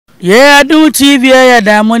Yeah, do TV, ya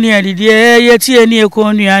da money adidi, ye tie ni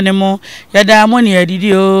ekonu anemo, ya da money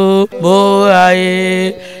adidi o, bo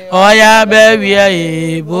aye, oya baby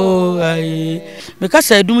aye, bo aye.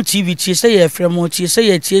 Because I do TV, tie say ye fremo, tie say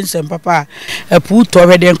ye tie nsem papa, e pu to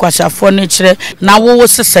we den kwasafo ne kire, na wo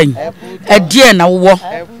sesan. E die na wo.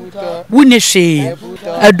 Wuni hwe,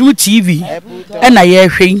 adu TV, e na ye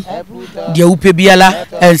hwe. Dia upe biala,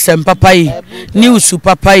 nsem papa yi, news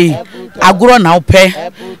papa yi, agro na upe.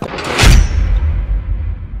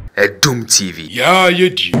 Doom TV. Yeah, you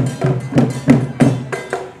do.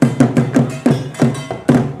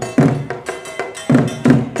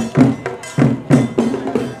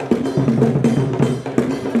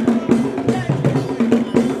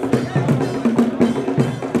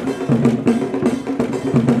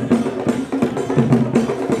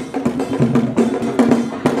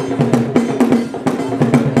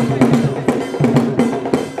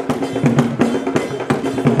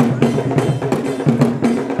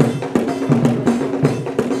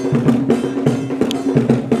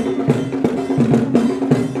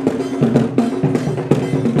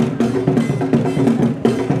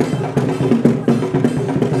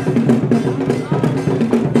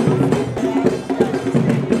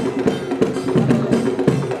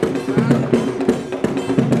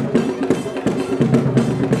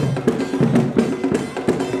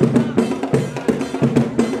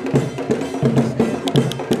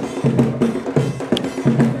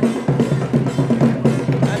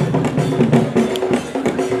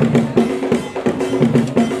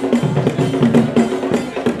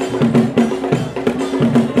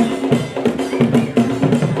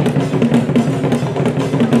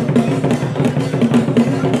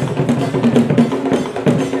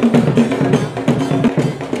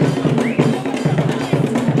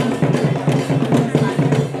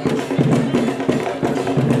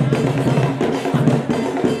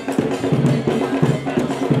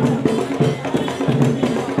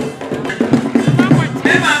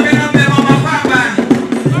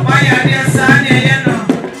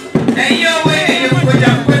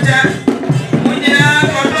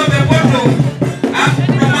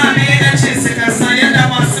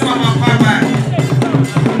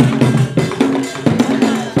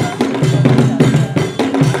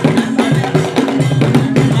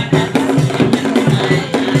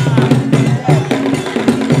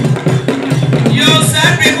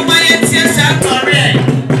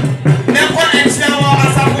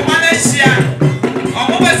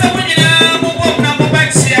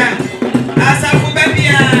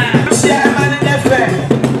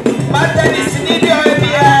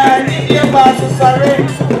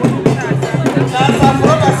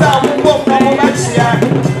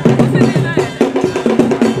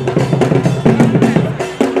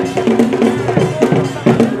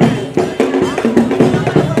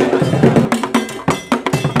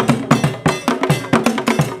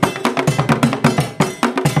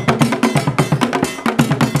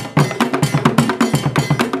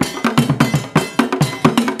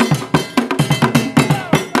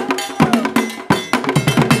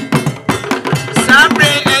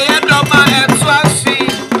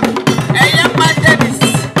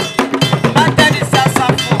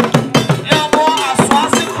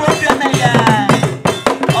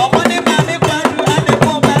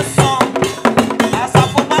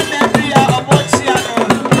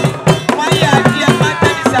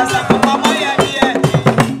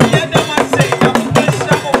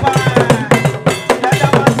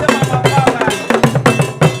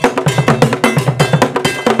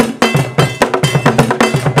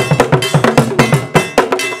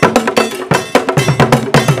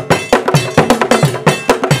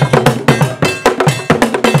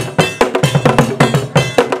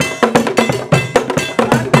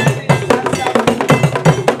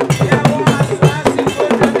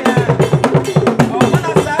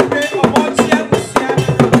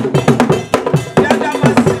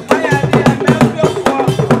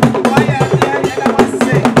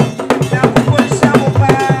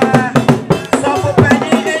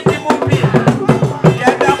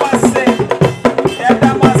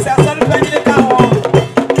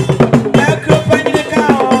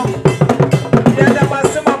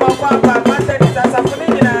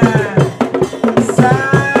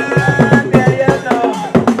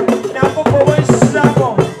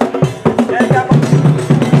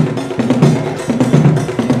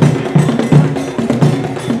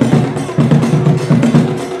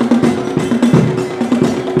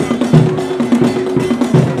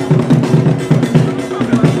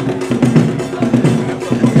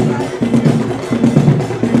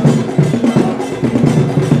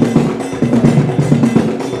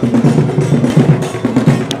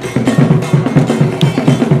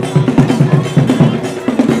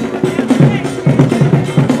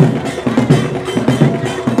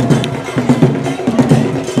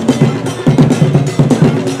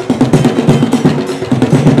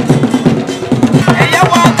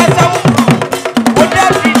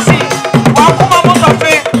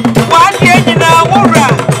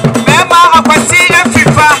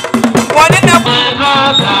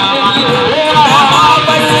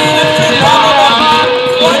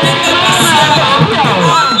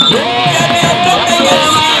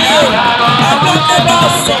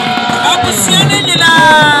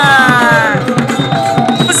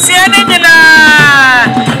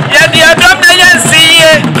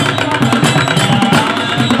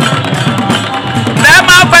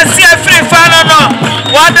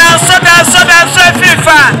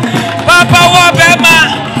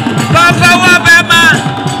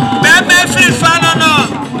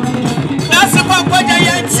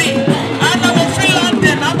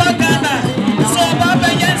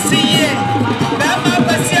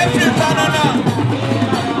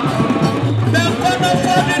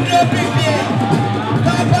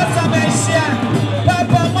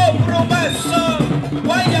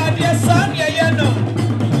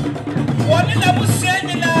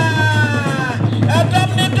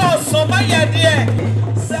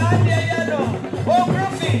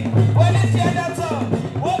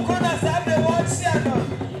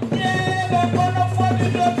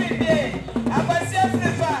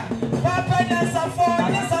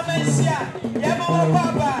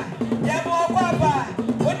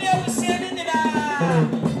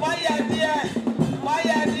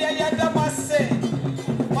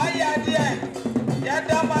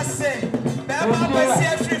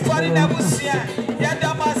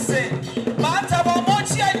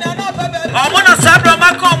 Omona sabro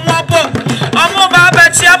makomwabo omo baba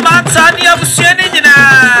chia mantani abusieni nyina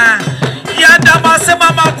yada mase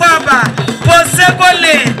mama kwaba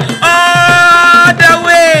posegole all the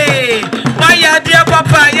way my dear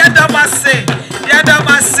papa yada mase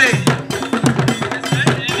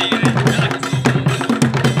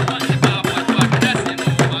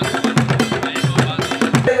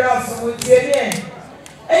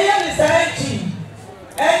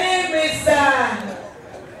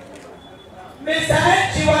Mr.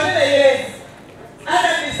 Henry, one in a year,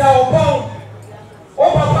 and Mr. Opon,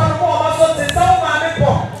 Papa, so to some mammy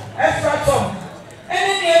pop, extra tom, and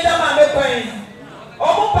in the other mammy coin.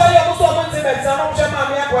 Papa, you also want to make some of your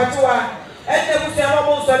mammy and and there was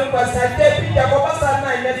almost a request. I take Peter Papa at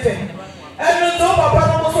 9 and you know Papa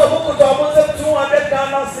also booked almost 200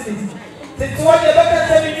 Ghana cities. Since what you look at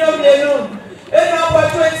 7 years alone, and now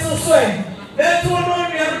what you so swing, then 2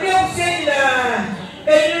 million saying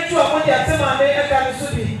and you two are going to tell me I can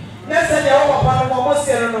be. Next time you are almost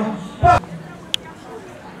here.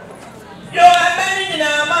 You are managing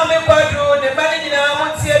a mammy quadro, the managing a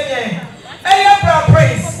montier. And your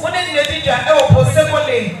praise, one in the teacher,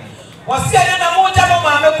 possibly. Was here in a motor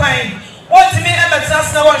mammy pine. What to me, Emma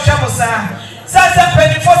Sassna or Shamosa?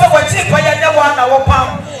 Sampany for the what cheap by the 1 hour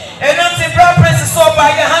pound. And not the praise is sold by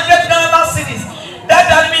 100 Ghana cities. That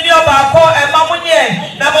aluminium bar and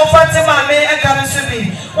Mamunie, Namo Fatima may and Kanasubi.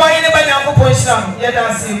 Why anybody now put some? Yet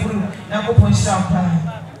I see blue, now put some.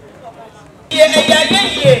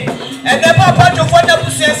 And the papa to what the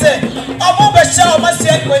Bussier said, a mobile show must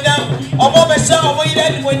say when them, a mobile show when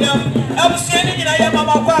them. I was saying in a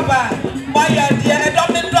Mama Papa, my dear, a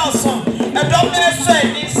dominant Dawson, a dominant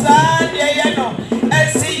son, this son, and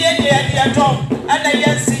see ye, dear Tom, and I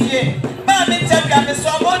yes see ye. Mammy, tell me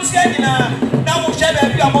so much, now shall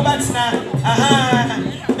be a moment now.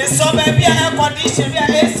 Miss so baby, I have condition, we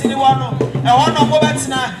are AC the one, and one of moments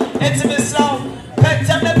now. It's Miss Slow, pet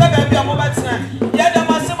baby, a moment now. Yada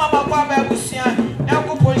Massima, Papa, Busia,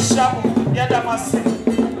 Elko Shabu, Yada Massi.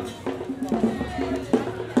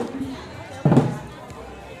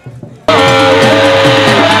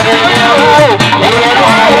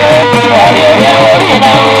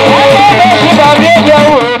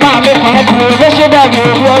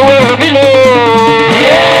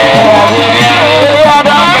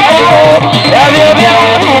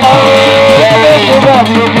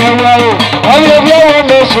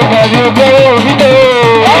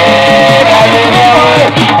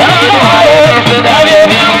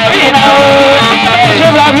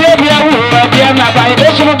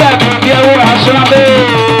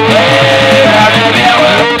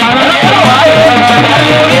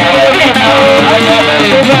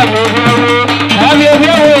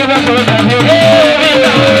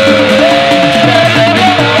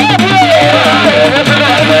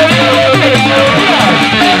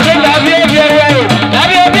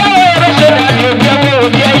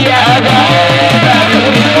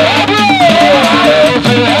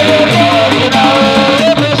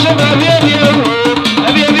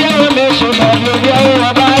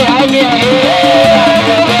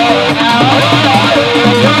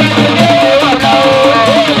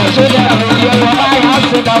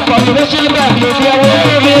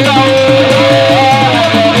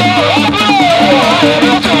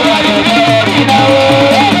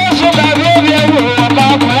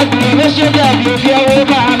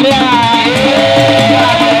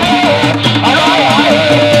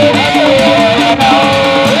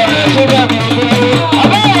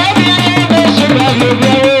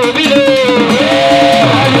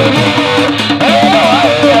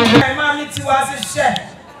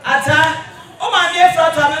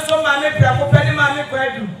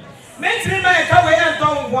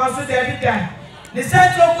 The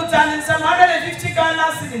central put in some 150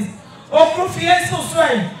 Ghana cities. Or Crufier so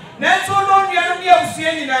sway. Natural long young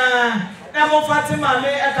Siena. Namo Fatima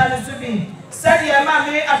may a canasubi. Sadia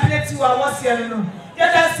Mammy appeared to our Wasiano.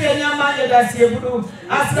 Yada see a young man, Yada see a blue.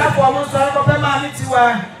 As that for most of the mammy to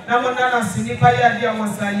our Namona Sinipaya dear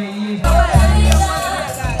Wasaye.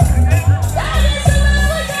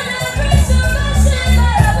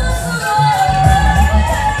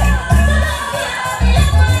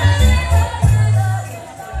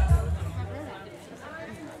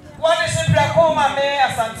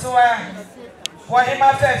 What him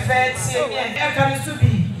after fed, see me and can to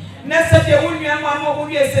be. Next of your woman, Mamma, who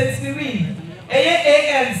is sent to me.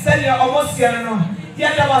 A.M. send your almost yellow.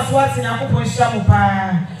 Yet I was watching a couple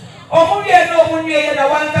shamupa. Oh, we are no one year, the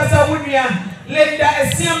one Casa Wunia, Linda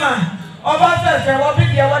Esima, or Walter, what be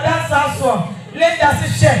your dance also. Linda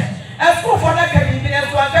Sichet, School for that can be as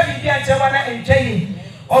one can be and Chawana and Jay.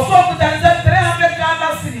 Also, put 300 Ghana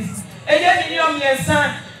cities. A young young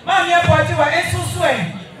son, Mamma Potiwa, and so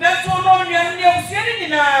sway. That's all on your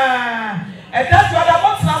sitting. And that's what I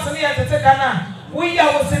want last year to take Ghana. We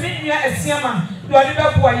are was a media at Siama, do I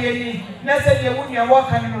never go away? Nessa, you wouldn't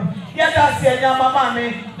walk on. Yet I see a young mamma,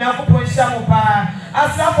 now put Shamopa.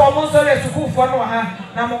 As some for most of the school for no hand,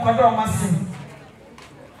 Namokodo Massin.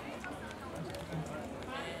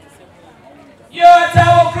 You're a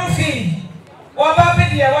tower croofy. What about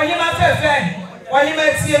Bidia? Why you not a friend? Why you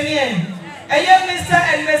might see me? A young Mr.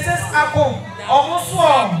 and Mrs. Apple, almost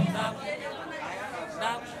swarm.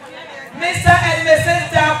 Mr. and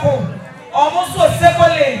Mrs. Apple, almost was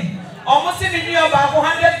separately, almost in the about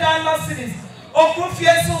 100 Ghana cities. Oh, croofy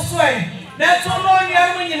and so sway. That's all on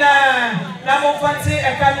your winning. Now, fancy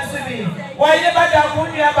a kind of me. Why you about that? Who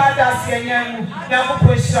you about that? Now,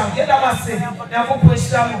 push some. Get up, I say. Now, push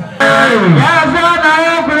some. And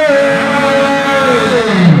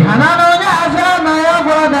I know that's my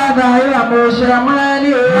brother. I am pushing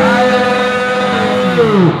money.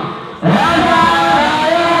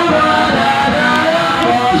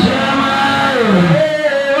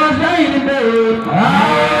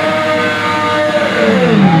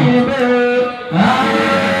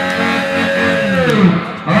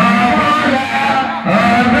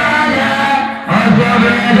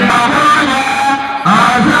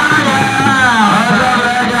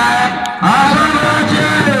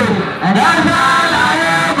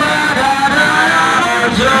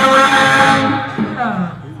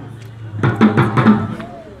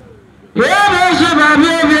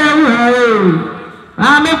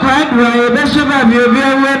 I'm a quite right, Bishop of your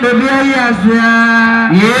way, the yes, yeah.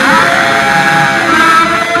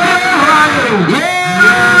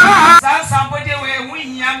 Somebody will win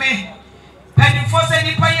Yame. Penny for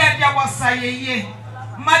any paya was say,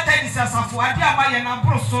 Matter is as of what I am a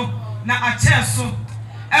broso, na a cheso.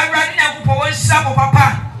 And running up for one shop of papa.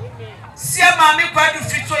 See a mammy quite to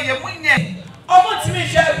fit for your winning. Almost me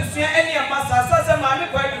shall see any of my sons, and mammy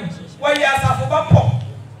quite where you are for papa.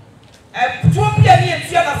 And 2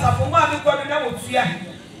 years for Mammy Quadrina,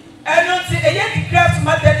 and not see a young craft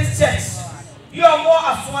Methodist church. You are more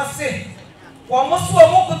as one say. Almost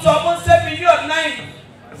almost 7 million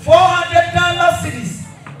 400 Ghana cities.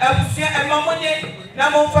 And Mamma,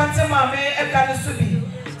 Namo Fancy Mammy, and Canasubi.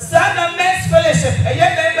 Son of Men's Fellowship, a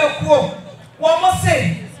young man of quo. One more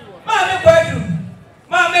say, Mammy Quadru,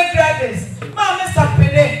 Mammy Gladis, Mammy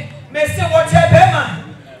Sampany, may say what your Bema.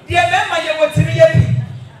 Dear Bema, you were to me.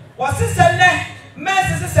 Was this a net?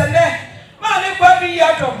 Mass is a net. Mammy Quabi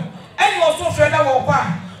Yadom, and you also friend of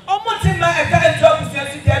one. Almost in my account job is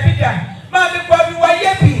to Dabida. Mammy Quabi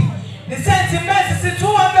Wayapi. The sentiment is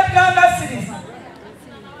 200 Ghana cities.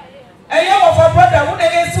 A year of a brother who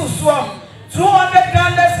is so strong. 200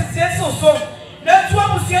 Ghana cities so. That's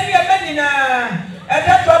what was any Menina. And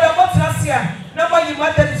that brother Motrasia. Nobody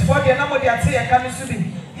matters this for the number they are saying, coming to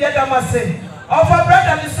be. Yet I must say. Of a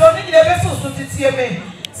brother is only the vessels to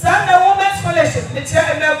TMA. Sunday Women's Fellowship, the chair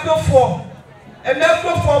and Melco for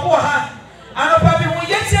Moha, and a probably will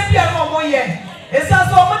yet be a more year. It's as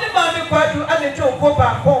so many mammy quite to and the joke go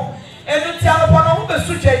back home, and to tell upon all the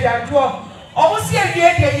suture and draw. Almost a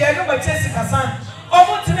year, no, but Jessica son.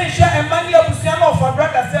 Almost to make sure and money of Luciano for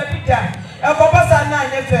brother Sabita, and for Bassa 9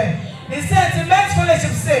 FM. He said the men's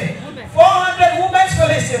fellowship say 400 women's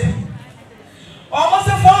fellowship. Almost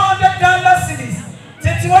 400 Ghana cities.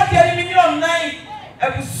 21 million 9.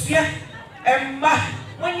 Ebusia Emma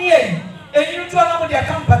 1 year and you draw number their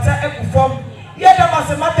campata ebu form yet a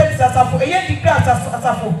mathematics as a for a year class as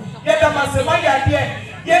a for yet a mathematics idea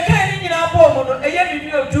ye can in our home a year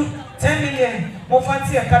do 10 million more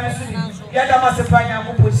fancy a canisuni yet a mathematics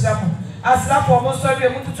who put some as that for most of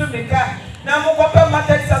them to make now more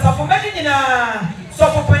mathematics as a for many in a so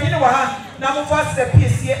for Penina now first the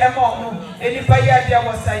PC among any fire there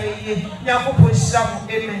was a year Yamu put some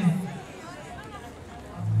amen.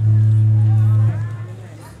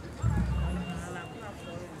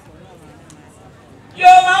 Yo,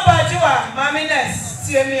 Mama Jua, Mamines,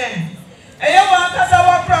 TMN. And you want us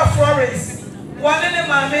our craft florist. One in the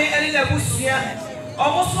Mammy and in the Bushia.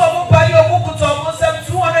 Almost over by your book to almost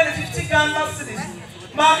 250 Ghana cities.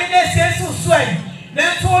 Mamines, yes, who sway.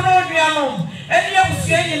 Then to know Diano. And you have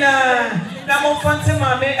seen in a Namo Fancy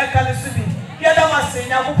Mammy and Canasubi. Yadama say,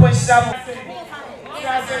 Namu Posham.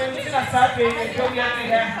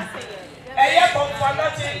 A year from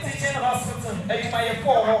teaching hospital, and my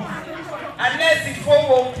poor. And nursing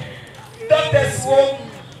home, doctors' home,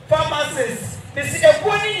 pharmacists. They see a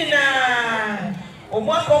pony in a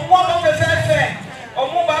one of the fair, or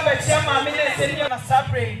move up a chairman, minister, and a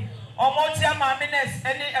sapling, Omotia Mamines,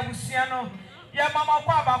 any Abusiano, Yamama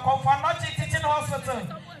Quaba, Confanochi Teaching Hospital,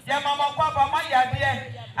 Yamama Quaba, my idea,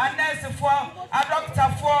 and nurse for a doctor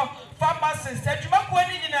for pharmacist, and you might win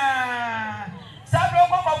in a Sabro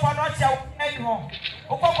Confanocha anyhow.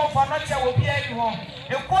 Oko Confanocha will be anyhow.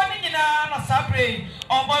 A quoting in a Sabre,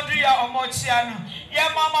 or Modria or Mochiano,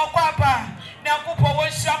 Yamama Quaba, Nakupo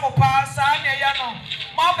was Shamo Pass, and Yano,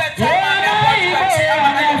 Mabet,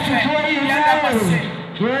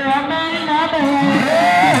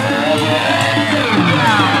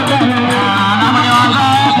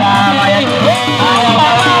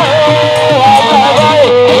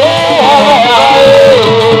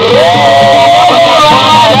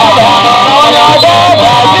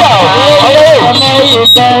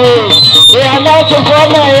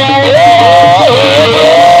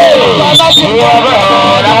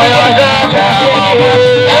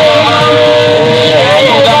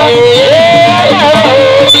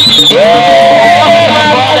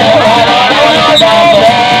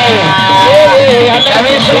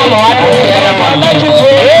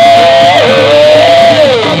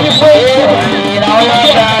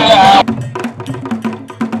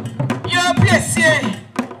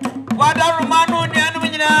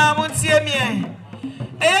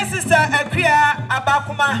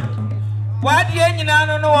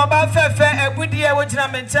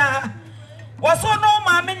 was so no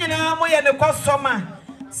mammy in a way and the customer.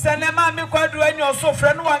 Sanema, me quadru and your so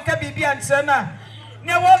friend one can be and Sena.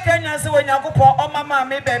 Never can answer when you go for Mama,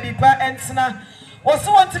 me baby, pa and Sena. Was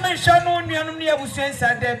so want to mention no near Busians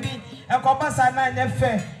and Debbie and Copasana and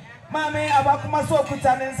fair. Mammy, about my so good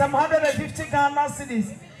and some 150 Ghana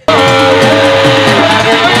cities.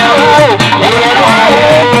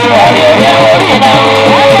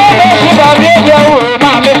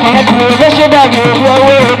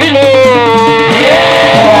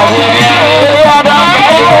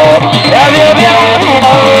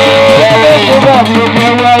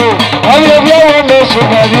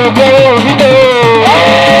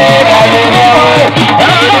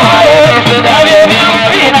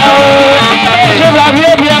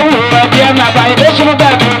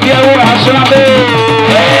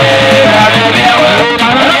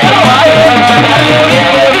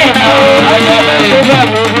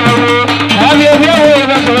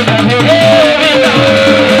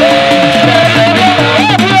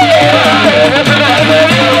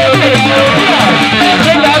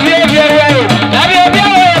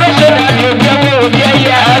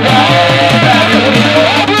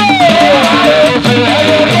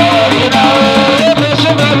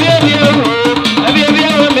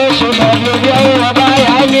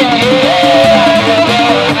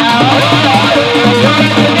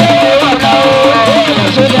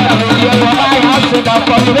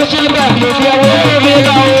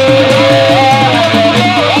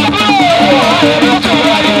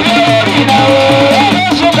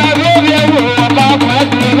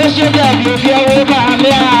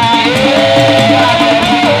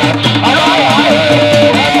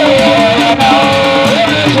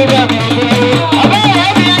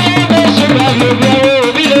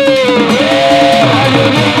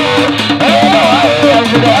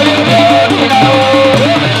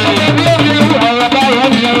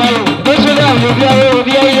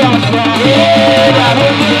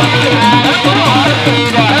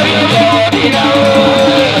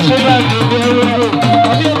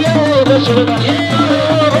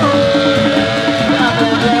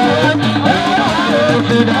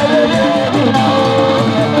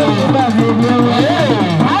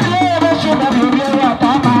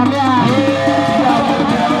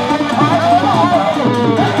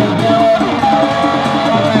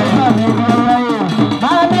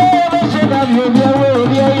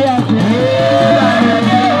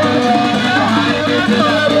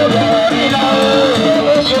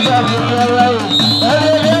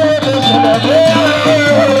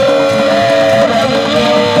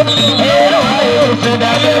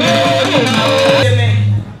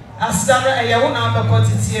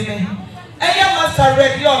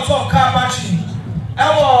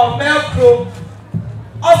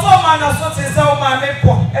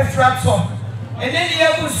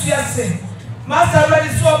 Master ready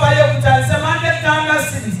so by your time, some 100 Ghana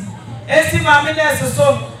cities. Esi mami nurse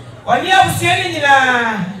so. Oni abusieni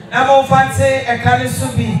nyina na mo fancy e kan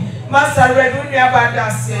subi. Master ready nua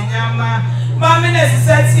badase nyama. Mami nurse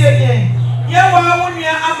satie nie. Ye wa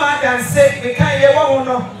wonua amadanse me kan ye wa ho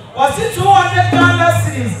no. Wasi 200 Ghana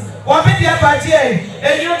cities. Wa be dia baje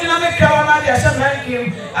e yiro dina me krawa na dia sha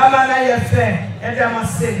nankim amana ye fe e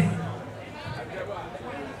damase.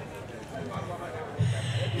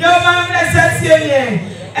 Your man says here,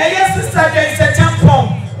 and yes, sister, there is a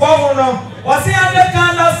tampon. Bono, was he under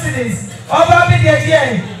Ghana cities? Over the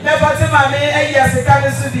day, never to my me, yes, a kind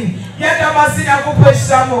of city. Yet I must see a couple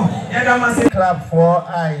Samo, yet I must club for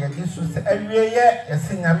I, this was every year, a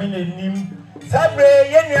sing a minute name. Sabre,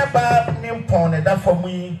 yen ya ba, name pone, that for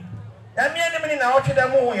me. I mean, a minute out to the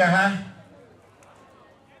moon, ya.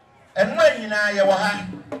 And when you know you were,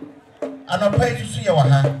 and I'll pay to see your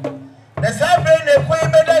hand. The Sabre, the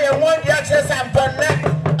Queen, better, and one the access and Pana,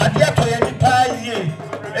 at Yato, pie.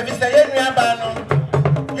 If it's a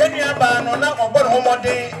Yeniabano, not on one home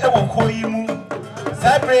day, I will call you.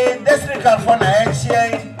 Sabre, District California, HCA.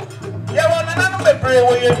 You want another prayer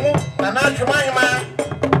where you move, and not to my man.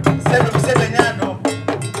 7 yard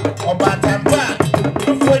or Batampa.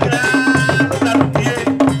 Before you not be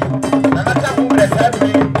and I can't move the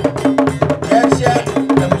Sabre. HCA,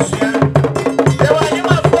 the Monsieur. There were you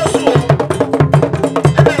my first one.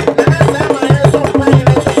 And the next time I had some playing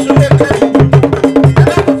to shoot a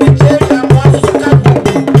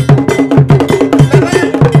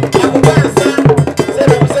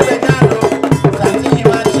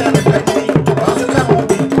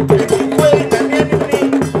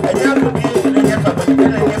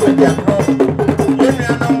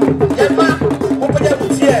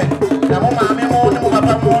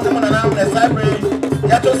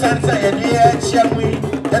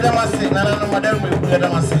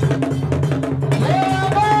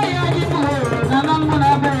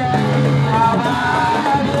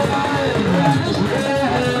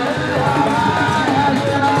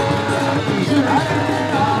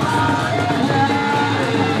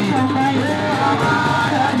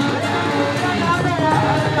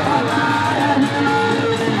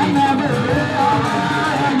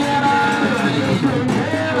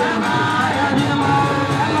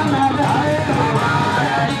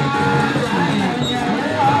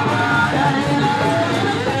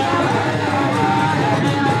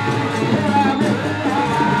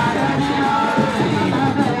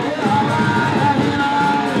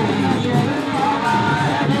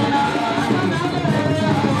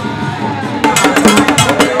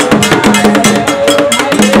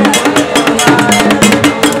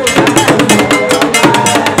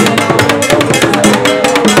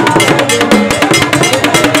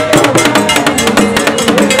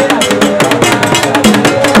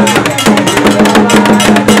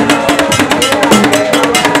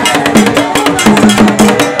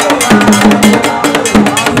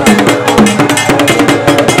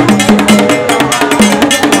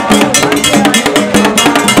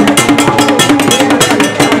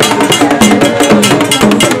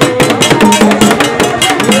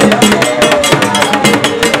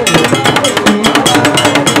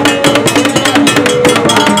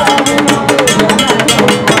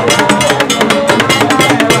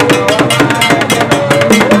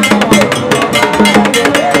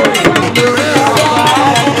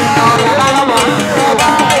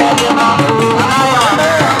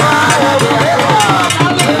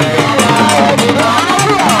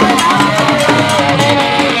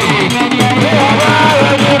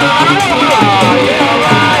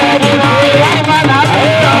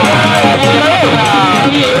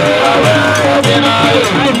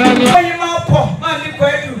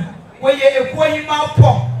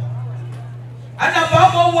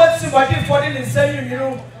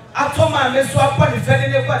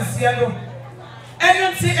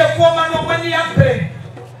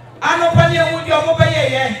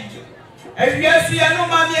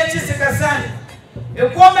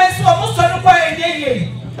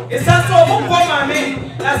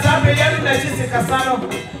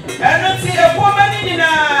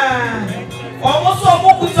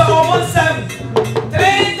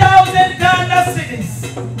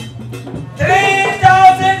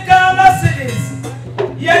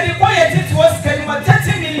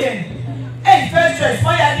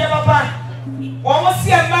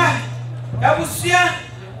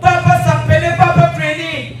Papa Sampany, Papa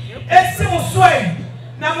Training, and Simon Sway.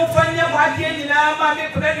 Now, Mufanya, my dear, my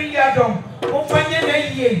baby, Yadom, Mufanya,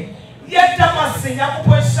 yet Damascene,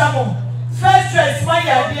 Apu Samo. First choice, my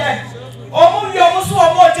idea. Omo, you almost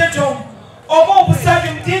want more gentle. Omo,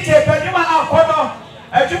 Busavim, DJ, Panima, Akono,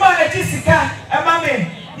 Ajuma, Jessica, and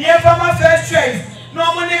Mammy, near from my first choice.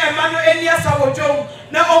 No money, and Mano, Elias, Awojo.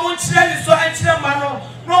 Now, almost is so ancient, Mano.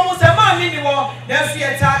 No more than my minimum, there's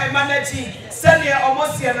theatre and Manachi, Sunday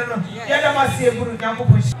almost here. Yadamasi, Guru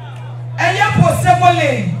Yamupush. And Yapo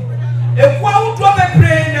Sebole, if one would drop a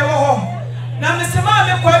prayer in the home. Now, Mr.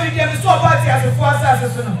 Mamma, quite again, so about as a force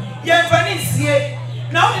assassin. Yan here.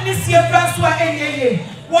 Now, in this year, Francois N.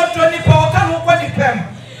 What Johnny Power can look what it can.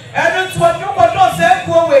 And it's what you got not say,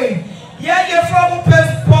 go away. Yeah, you're from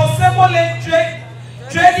Paul Sebole,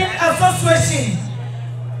 trade association.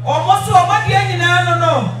 Almost so much yen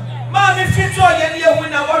no. Mammy fit to yen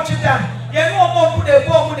when I watch it down. Yen no more put a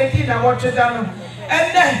bomb with a dinner watch it down.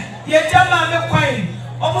 And then ye jama me quine.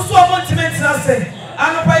 Almost so much to say.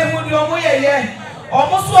 And by would your way,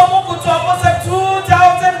 almost so much to almost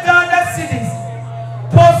 2,000 Ghana cities.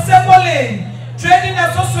 Possibly trading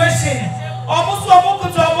association. Almost so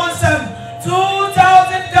much to almost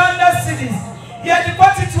 2,000 Ghana cities. Yet the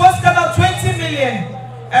quantity was about 20 million.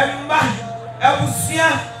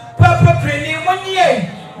 Papa training 1 year.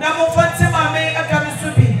 Now, Fatima may a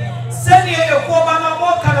Kamisubi. Send you a Kobama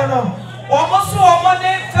Mokano. Almost all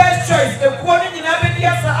money, first choice, a quarter in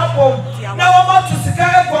Abedias Apple. Now I'm out to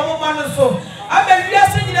Sika Guamano. So I may be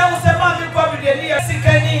asking you was a man probably near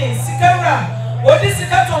Sikani, Sikara, or this is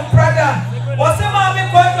on Praga. Was a man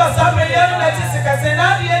going to Sampany, Latisika,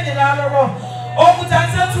 and in Alaro. Over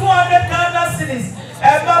 200 Ghana cities.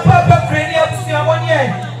 And my papa cranium to 1 year.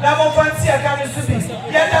 Now, fancy a Kamisubi.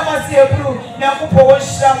 Yet I must see a blue. Now, Popo,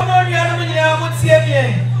 Sana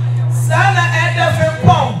and a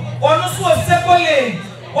pound. One was Sampany.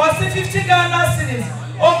 Was 50 Ghana cities.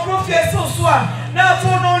 Or proof yes, so swan. Now, two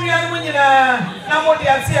no young women. Now, what the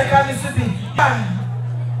Asia Kamisubi.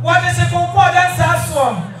 What is a concordance as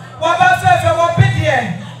one? What about a pity?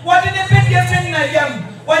 What did the pity in a young?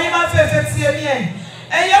 Why you must have seen me?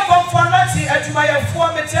 And you come for nothing at my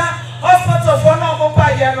formator, hospital for no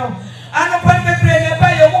Payano. And upon the brain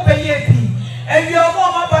by your Mupayepi. And your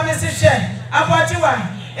mama Panisha, about you one.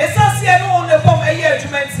 It's not see no the bomb a year to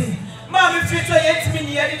Menty. Mammy future 8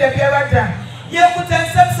 million in the Pirata. You put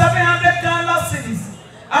 700 Ghana cities.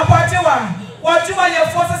 About you one. What you are your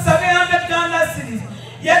forces 700 Ghana cities.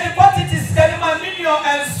 Yet the quantities can my million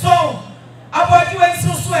and so. About you and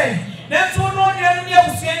so sway. That's one on your near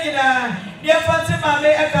dear Fatima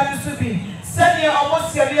may a Kamisubi. Send you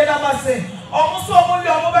almost your dear Namase. Almost all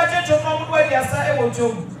your mobile to know where they are saying to.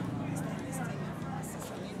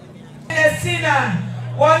 Sina,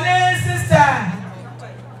 one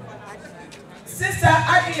sister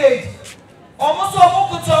Adelaide. Almost all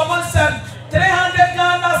Moku to almost 300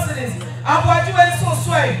 Ghana cities. About you and so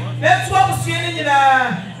sway. That's what was feeling in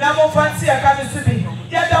a number fancy a Kamisubi.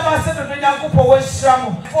 Yet I must have been a couple of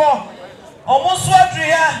sham. For almost what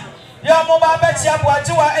you are. Your mobile bet you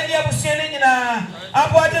are any of the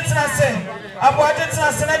Abuatin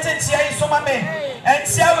Senator, so my man, and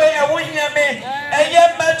Siawe, a winning me, a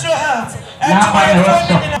young metro house, and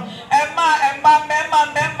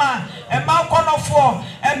Ma Conofor,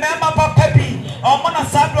 and Mamma Pepi, or Mona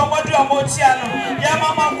Sabro Modu Motiano,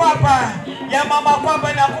 Yamama Papa, Yamama Papa,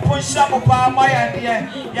 and Apupon Shamopa, my idea,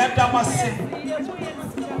 Yamdamasi.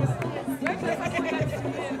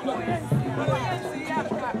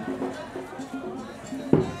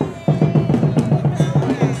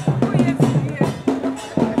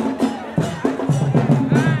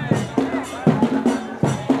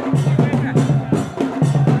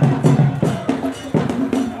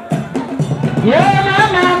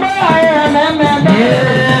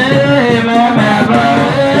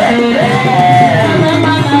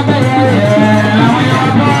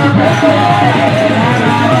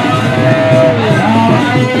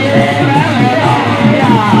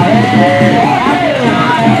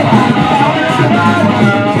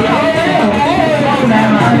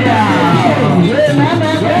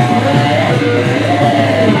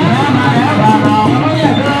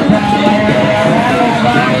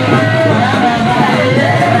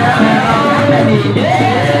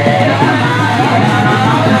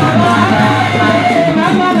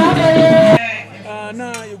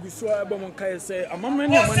 Say, I'm not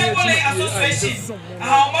many association.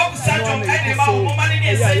 How much such a kind of money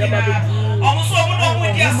is almost over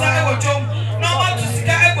with your side of John. No one to see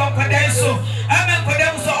a condenso. I'm a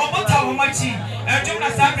condenso or how much and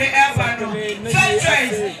Jonas Sabre Airfano. First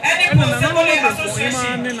choice, any possible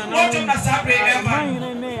association, no Jonas Sabre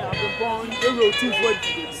Airfano.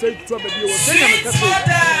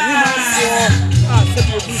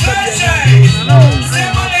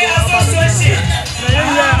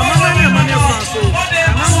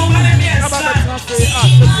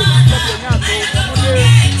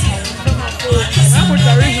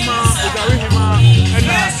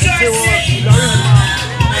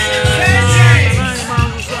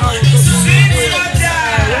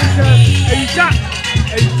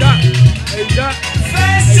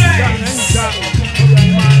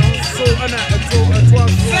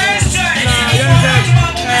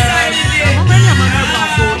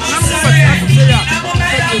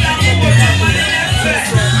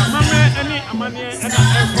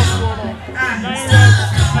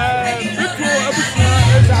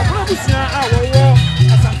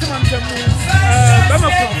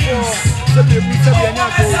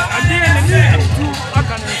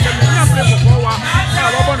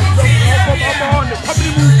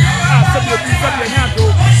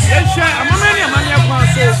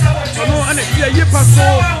 ono ana dia ye paso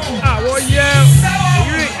wo ye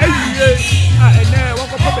ene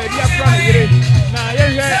wako pa baabi afra na yere na ye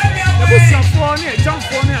hwe na bosiafo ne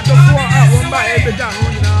jamfo ne adofo won ba e beda no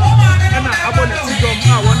nyina ana abo ne tidom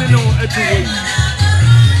won ne no atuwo yi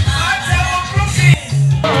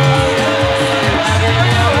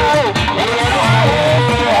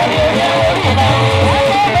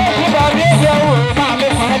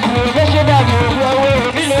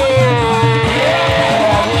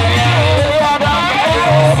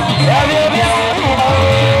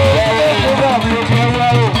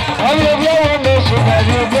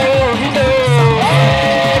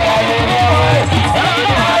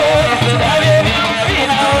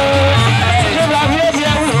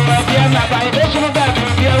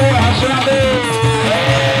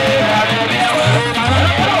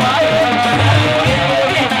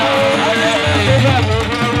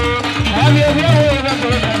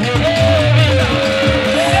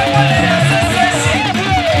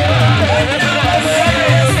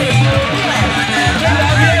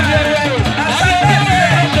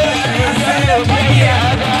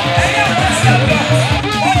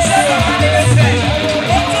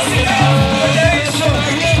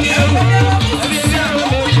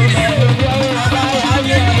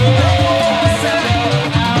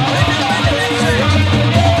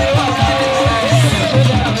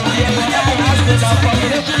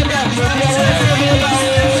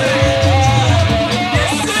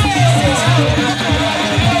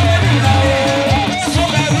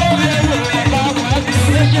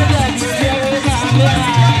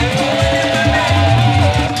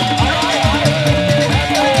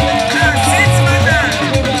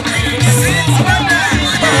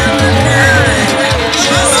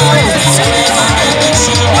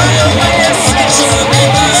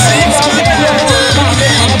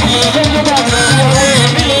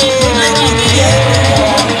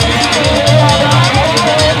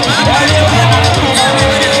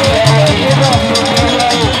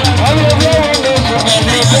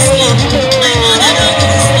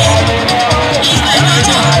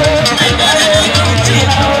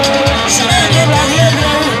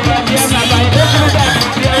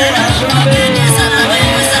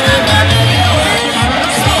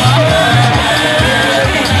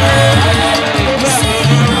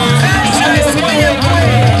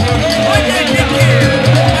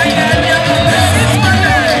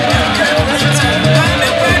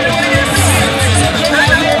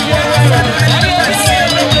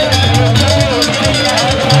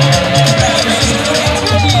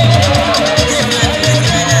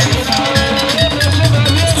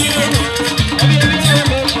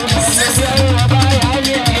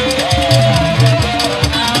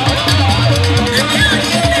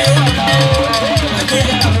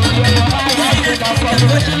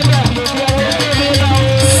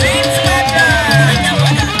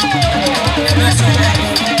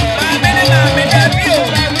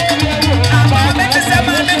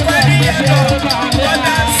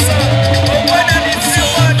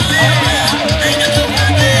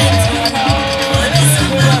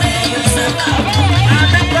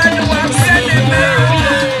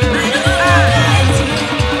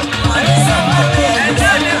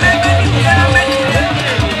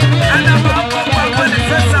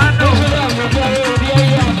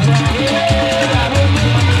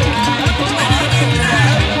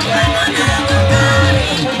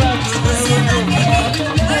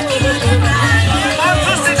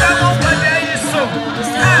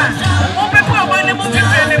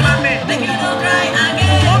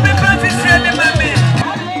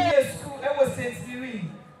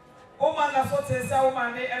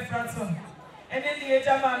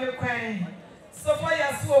So far, you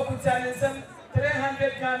spoke with some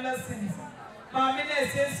 300 Ghana cities. Mammy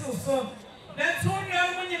says so. That's all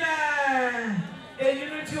you're winning. A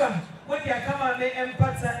unity, what you come and make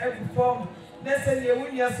empathy every form. Necessarily, you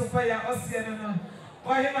win your Sophia Ocean.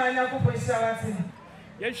 Why am I not going to show it?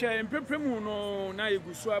 Yes, I'm Premuno,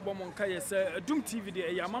 Naigusa, Bomonka, Doom TV,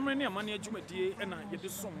 a Yamamania Mania Jumati, and I get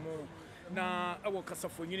some more. Na awo kasa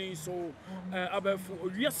fonyini so abafu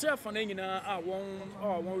wiase afane nyina a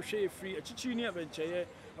won hwe free achichi ni abencheye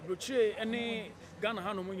abrochire ene Ghana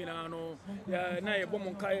hano mu nyina no na ye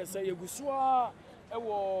bomo kai se yegusoa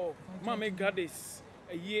ewo mame Gladis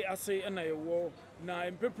ye ase na ye wo na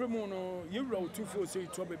empepremu no yewura otufo se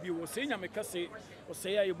to ba bi wo se nya mekase o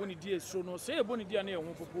se ya ye boni die suro no se ye boni dia na ye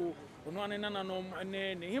ho popo ono ane nananom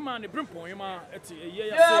ene ne hima ne brimpon hima eti ye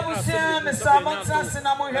ya se ase Sampany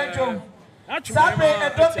na mo hwejo Sabe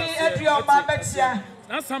edobi edio mabetia.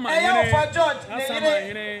 Eyo for George ne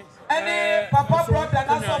yire. Ene papa brother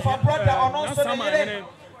na so for brother ono so ne yire.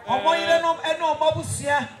 Omo yire no eno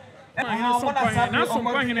omabusia.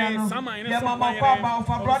 Mama kwaba of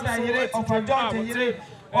a brother yire of a daughter yire.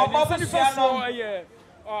 Omabusia no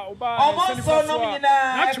almost so nomina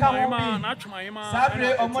Sabre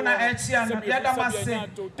omona etia na biada mase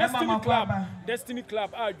Destiny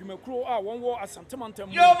Club Jumekro one war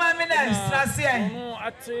Sampany yo ma minister nase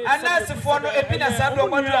anase fo no ebina sabre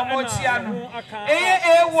omadu amochia no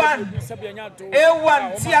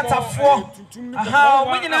A1 theater fo aha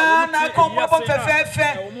omnyina na kombo fefefe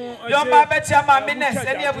yo ma betia ma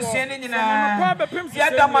minister ene abusua ni nyina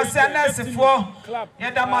biada mase anase fo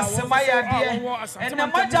yada mase mayade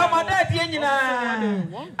ene Majamada Diana,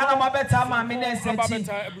 and I'm a better mammy.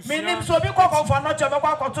 Meaning so be called for not to have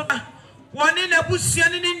a one in a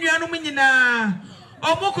busian in Yanumina.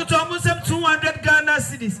 Omokuto almost 200 Ghana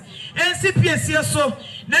cities. NCPS so,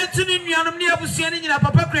 Nanton in Yanumia Busian in a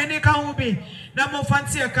papa crane can be. Namo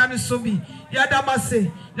fancy a can so be.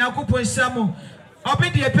 Yadamase, Nakupo Shamo.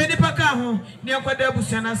 Obedi a penny pacaho, near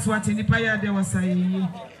Quadabusiana Swat in the Paya de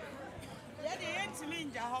Wasai.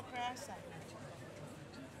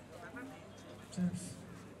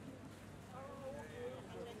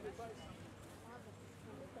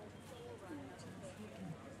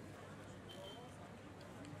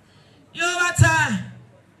 Yo wata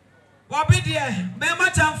wabidie me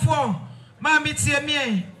machamfo ma mitie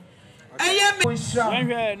me eye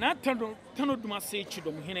me na tano duma se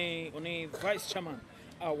chidom hene oni vice chairman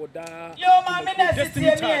awoda yo ma minister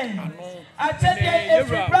tie me atede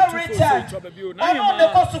Efra Richard ono de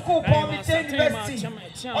ko school for me university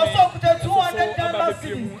also kuta 200 Ghana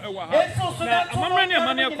cities eso so na amamani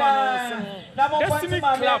amane kwa no Destiny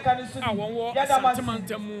Club awonwo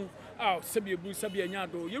Sampany Sabi Ebu Sabi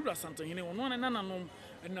Anyado, you were something in one and none,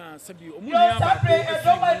 and Sabi Omunia.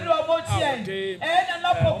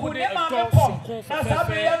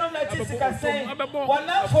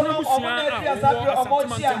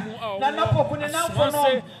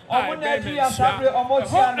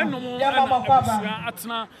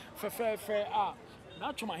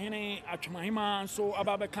 Achuma hene achuma hima so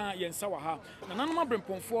ababeka yensa wa ha na nanoma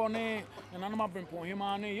brempon ne na nanoma brempon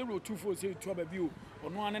hima ne yero 24 to ababio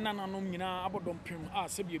ono ane nananom nyina abodompem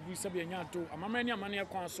sebi ebu sebi anyato amamani amane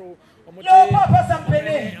akwan so omote yo papa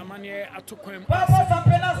Sampany amane atokwem papa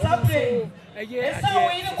Sampany Sampany esa wo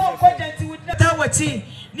yiri ko project with tawati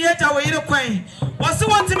ni eta wo yiri kwan wo se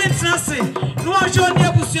want me trase no ojo ni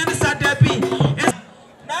abusua ni sadabi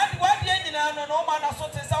na wadie nyina no no ma na so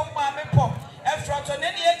te sa wo ma me pop Efra to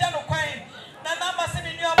neni eja no kwan na namba se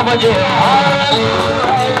ni nua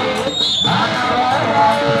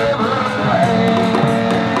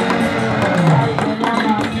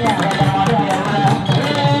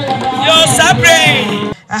yo Sabre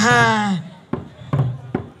aha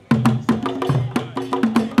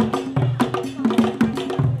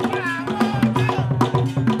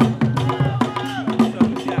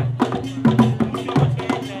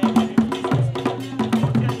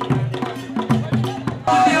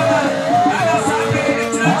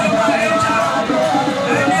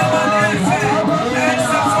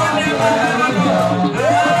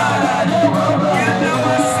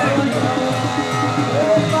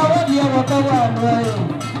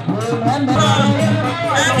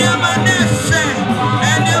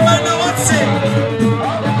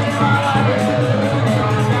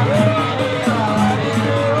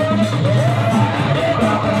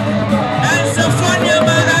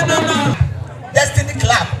Destiny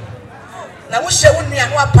Club. Now we share with me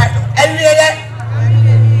and what part every year.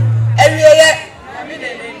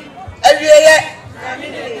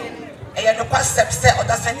 I no concept say or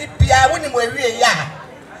that's any pia when we ya.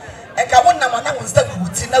 I can one number now was the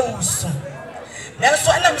routine na usu. Now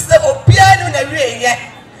so I am say opia no na we ye.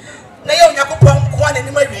 Na ye onyakopo nko na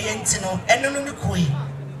ni ma we ye ntino eno no mi koi.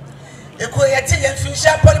 E koi ye ti ye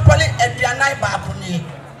finisha poly aduanan ba ko ni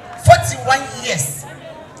 41 years.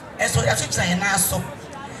 And so you should na so.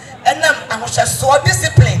 And I was just so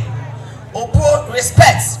discipline. Obo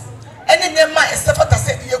respect. Any name ma except for that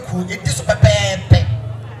said you could you do super pepe.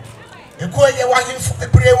 You go ye wa him for the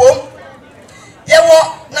pray wom. Ye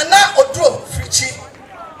wo nana odro frichi.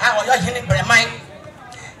 I wa hini bremai.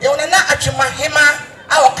 Ye wo nana atwema hema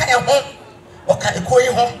a wo ka ye ho. Wo ka e ko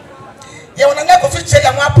ye ho. Ye wo nana ko frichi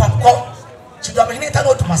ya mo apamko. Chidom hini ta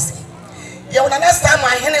no tumasi. Ye wo nana sta ma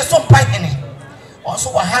hini so mpa hini.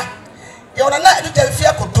 Also wa ha. Ye wo nana edu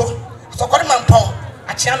telefia koto. So kwani mampon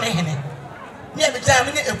achia me hini. Ni e bija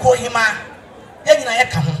me ni eko hema. Ye nyina ye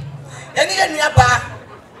ka ho. Ye ni ye nua ba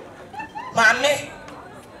Mame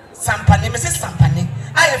Sampany Mrs. Sampany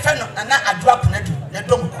I friend na adua kunadu na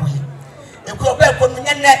dom kuyi eku oba ekonu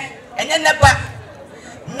nyene enye neba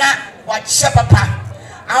na wa che papa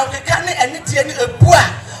I'll can any tea a boa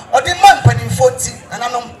or the month when in 40 and I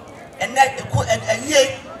know and a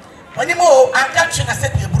year. When you more, I'm catching a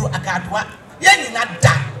set of brew a cardwa. Yen not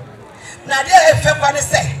that. Now, there I felt what I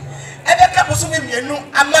say. Every couple of women,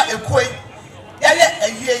 I'm not a quay. A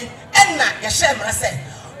year, and not your shame, I say.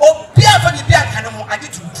 Oh, Pierre for the Pierre Canamo, I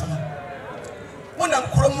did to one on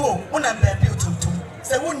Chromo, one on Baby to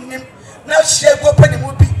say, wouldn't him now share go penny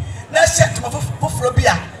movie, now share to my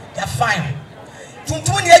Buffrobia, they're fine.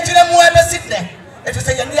 Tuntun ye jira mu ebe sit there. If you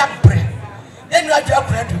say you need bread, then you are your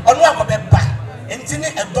bread or no go be buy. Entini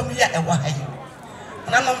edom ye e wa hai.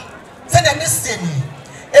 Nanom say dem say ni.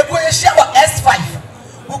 Ego ye share S5.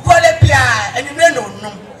 We call it bia and you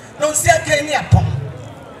no. No see aka ni apom.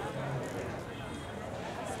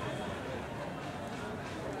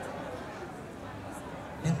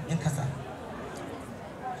 In kasa.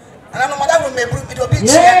 Nanom mother will me bring it obi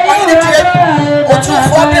chair. O ni tie. O tu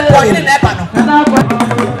for people in neighbor no.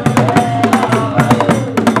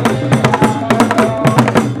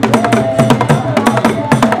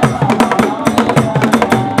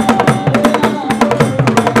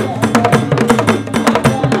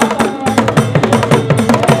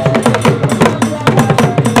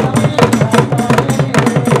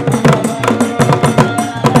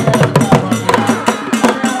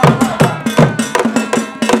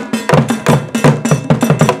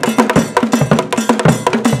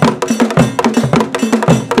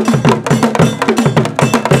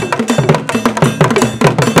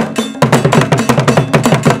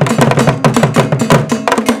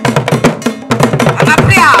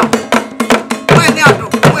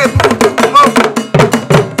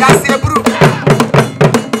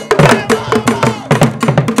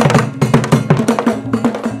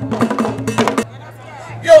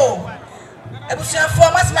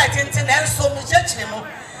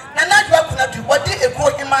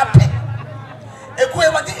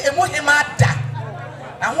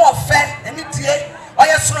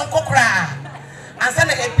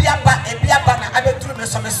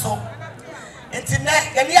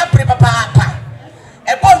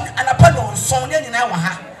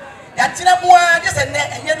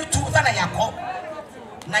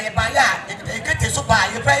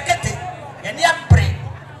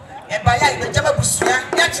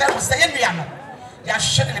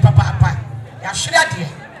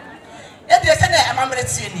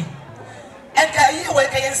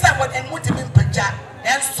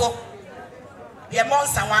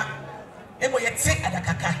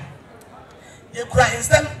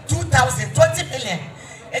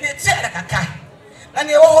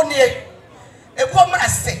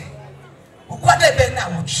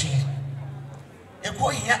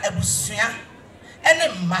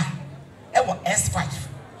 S5.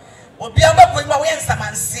 Obi abakwe ma we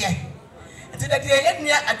nsamanse. Nti da de ye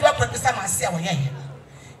nua adwa professor manse a wo ye.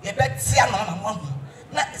 Ye beti ano na mo hu.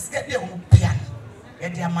 Na iska de wo pia. Ye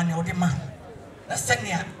de amane wo de ma. Na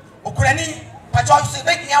senia okurani pacho so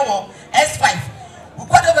be hia wo S5.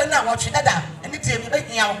 Ukwado be na wo twe dada. Eni tie be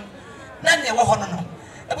hia wo. Na ne wo ho no.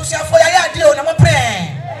 Ebusuafo ya ya de o na mo pre.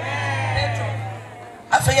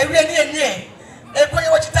 Afa ye wi ni enie. Ekoye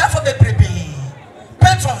wo chitafo bebrebe.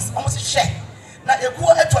 Patrons almost share. Na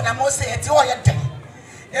ekuo eto na mo se eti o ye den.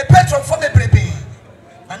 E patron for bebrebe.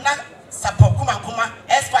 Na support kuma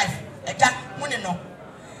S5 eja muni no.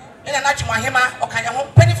 Ina na twuma hema okanya ho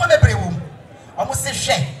pani for bebrebe wo. Omo se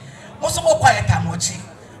share. Mo so mo quiet amochi.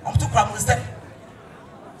 Omo to kra mo se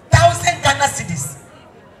 1,000 Ghana cedis.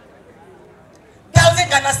 1,000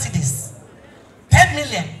 Ghana cedis. 10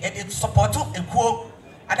 million e dey support ekuo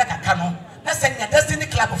adaka kano. Na senya Destiny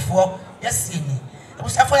Club for yes ni.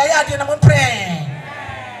 Ebusuafo ya ade na mo pray.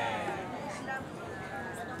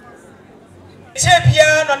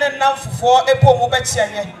 Chebia no ne namfofo epo mo ba chia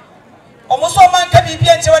ye. Omo so man ka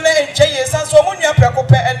bibia nche wana entwe ye sanso omo nua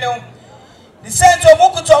prekope ene o. Ni sento omo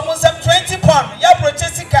kuto omo nsam 20 pound ya proche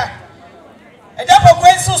sika. Eja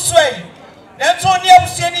pokwensu swai. Na nto ni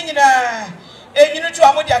abusue ni nyina. Enyinu tu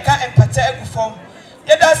amo dia ka empata agufom.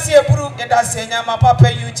 Yeda se eburu yeda se nyama papa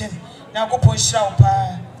Eugene. Na gopo hira wo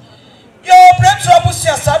pa. Yo brentro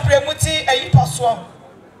abusua sabre muti eyipaso.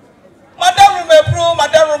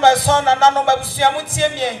 Madam my son and nano mabusia mutie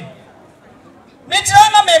mien.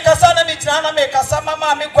 Mitrana me kasana mitrana me kasa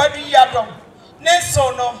mama me kwadu yadom.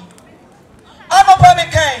 Nenso no. Anopa me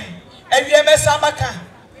kan ewie mesamaka.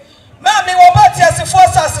 Ma me wo bati asefo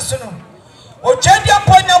asase no. Ojedia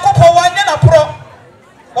ponya kopo wanye na pro.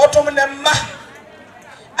 Otom ne ma.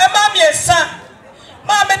 Ema me ensa.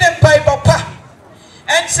 Ma me ne mpai papa.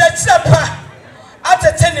 Encheche pa.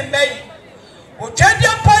 Atete ne mei. Ojedia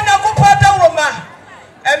ponya kopo da roma.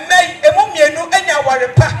 Emei emu mienu enya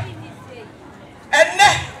warepa.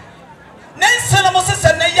 Enne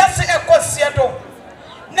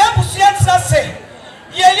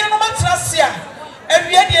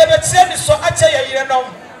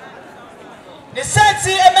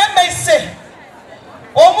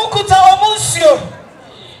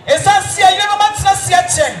see you no matter see a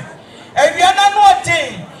chain. And we are not no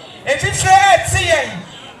day. If you say see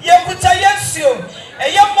you put a yes you,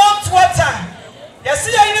 and you want water. You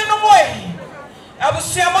see you no way. I will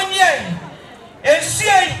see a money. And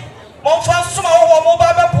see, mon fansuma or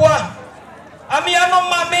mobile bois. Amiano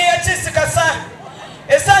mame Jessica sa.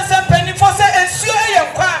 Esan Sampany for say ensure your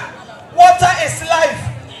water is life.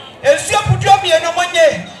 Ensure put your me no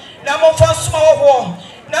money. Na mon fansuma wo.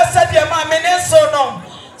 Na said your mame so no.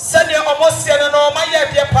 Said your almost no my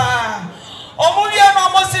ye pa. Omulia no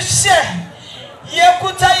almost share. Ye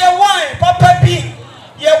kuta ye wine papa bi.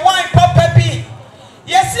 Ye wine papa bi.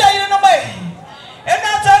 Yes you no way. And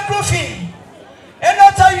not a groovy. And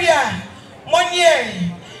not a year. Money.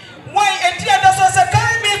 Why a dear does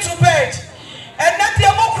carry me to bed, and not the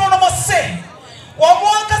Mokro must say, one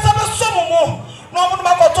more Casaba Somo, no one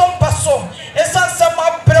Macoton Paso, a son some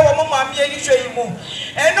Mamma,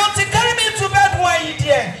 and not to carry me to bed, why,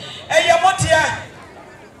 dear, and Yamotia,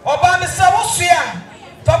 Obama Savosia,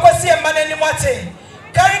 Facosia Mananimate,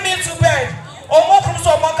 carry me to bed, or Mokro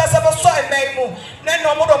so Macasaba so and Memo, then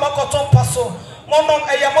no more Macoton Paso, Monon,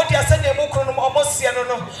 a Yamotia send a Mokro almost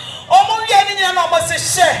no. Almost any almost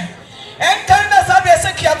share. And Canada's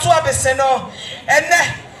Abesaki to Abeseno, and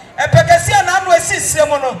a Pegasian Anwesi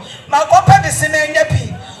Semono, Macopa de Sene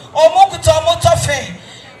Yapi, or Mokuta Motofe,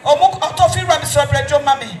 or Mokotofi Ramsabra Joe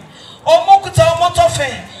Mammy, or Mokuta Motofe,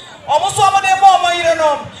 almost one of Mama, you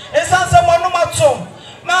know, and Sansa Monomato,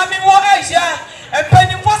 Mammy Asia, and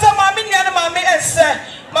Penny was a mammy and mammy and say,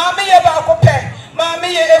 Mammy Abacope,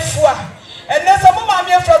 Mammy Efua, and there's a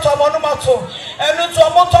mammy from Monomato, and not to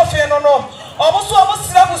a Motofe no. Almost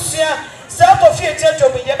Labusia, South of Fiat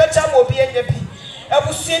Job, Yabata will be a yappy. I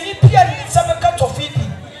will see any pian in some cut of Phoebe.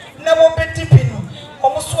 Never be tipping.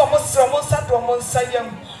 Almost Sat Sayam.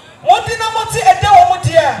 Montina Monty a day,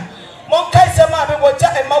 dear. Monkaisa Mamma, what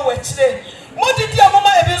and Mawa today. Monty, dear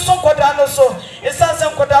Mamma, a so Quadano so. It's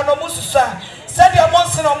San Quadano Mususa. Said your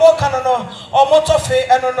monster or more cannon or motofe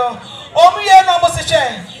and no. Only an almost a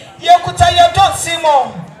shame. Yakutaya don't see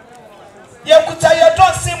more. Yakutaya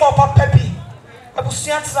don't see more, Papi.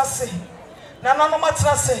 Abusian say, Nana no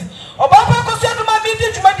matter say, Obama goes to my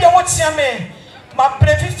meeting to my dear what's your man, my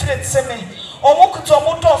brave friend semi, or Mokuto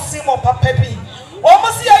Moto Simo Papepi,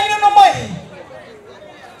 almost here no more.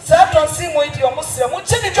 Saturn Simo, you almost say,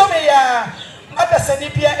 Muchini Jomea, Mother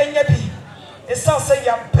Sanipia and Yabi. It sounds say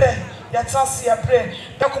ya pray, ya chance ya pray,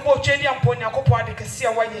 Takumo Jenny and Ponya Copa de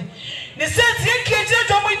Cassia Waye. They said, Yankee,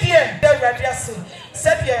 Jomy dear, there are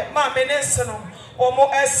said ye, my menensono. Or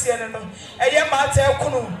more Asian, a young matter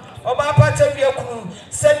Kunu, or Bapata Kunu,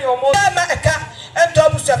 send your more America and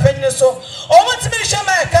Thomas Japan so, or what to make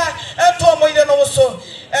America and Tomoyan also,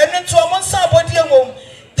 and then to a month body home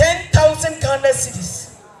 10,000 Ghana cities.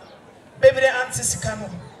 Baby, the answer is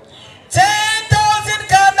 10,000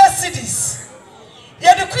 Ghana cities.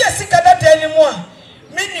 Yet the queer sick at that anymore.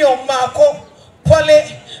 Minion Marco, Pole,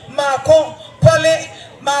 Marco, Pole,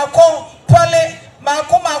 Marco, Pole.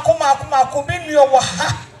 Marco, been your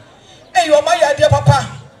waha. Hey, your my idea, Papa.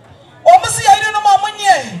 Almost I don't know my money.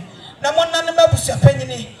 Namon Nabusa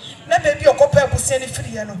penny. Never be a copper with any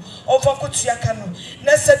friano, or for Kuchiacano.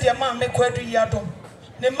 Nessa dear mamma make quadri yardom.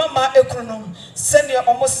 Ne mamma econom, send your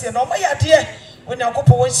almost no my idea when your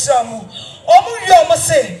couple went some. Almost you almost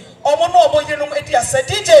say, almost no boy, you know, idea said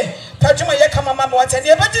DJ, Pajama Yakama Mamma, and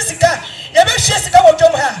your Jessica, your best Jessica of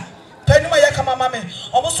Jomha. Penuma Yakama Mamma,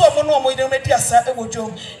 almost one more with the media sat a wood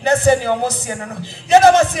joke, Nessa almost see no.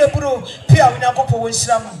 Yadama see a brew, Pia when your couple went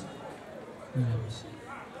some.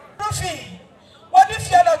 Ruffy, what if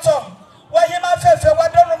you are not all? Why you might fail,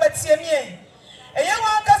 what don't know see me? A young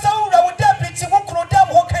one Casaura would damn pretty wook, damn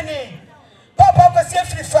hokany. Papa was here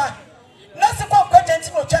free far. Nothing called content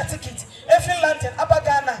no chat ticket, every lantern,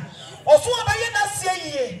 Abagana, or so I not see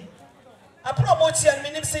ye. I promote you and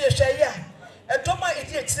meaning say a share. A doma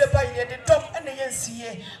idiot to the buy the drum and the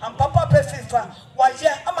NCA, and Papa Pefifa, why,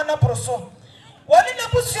 yeah, I'm an aproso. One in the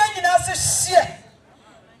bush, you know, says,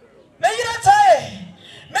 may you not tie?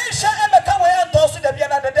 May shall ever come away and toss to the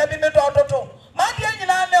piano, the Debbie Medoto. My dear, you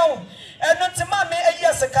know, and not to mammy a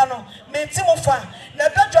years ago, may Timofa,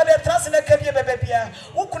 never try to translate a baby,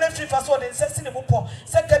 who couldn't free fast one in Sessin Mupo,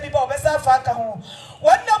 said Kabiba, Vesa Faka home.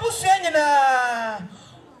 One double swing a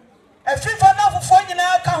free for now for phone in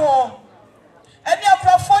our car. And you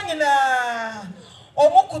have phone in a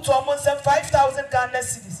Omoku to almost 5,000 Ghana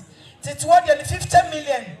cities. It's 50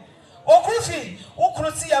 million. O Gruffy, who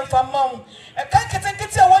could see and from Mount. A can't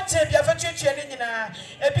get a one champion of a church in a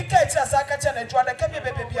big cat as I catch and a draw the cabin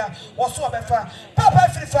baby was so befa. Papa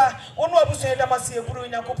Frifa, one was said I must see a brew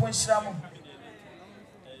in a coupon shram.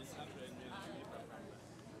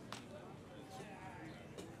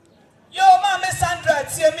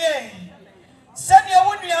 tie me. Send your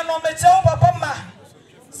wound ya no me tell papa ma.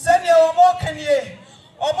 Send your more can ye.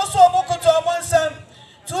 Almost omuku to almost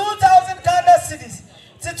 2,000 Ghana cedis.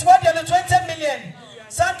 It's 20 million.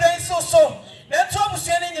 Sandra is so. Then Tom was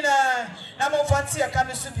saying in a more fancy a can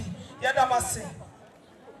be. Yadamasi.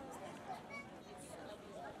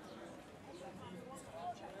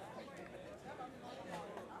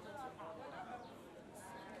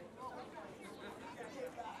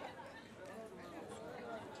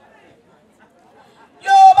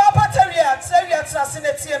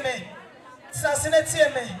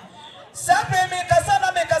 Sabre me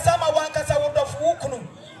kasana me kasama wankasa wodof wukunu.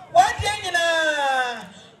 Wadi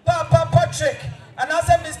Papa Patrick and I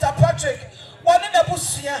said Mr. Patrick. One in the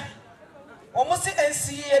busia. Almost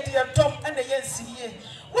NCA dear Tom and the NCA.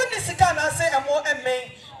 When this can I say a more MA,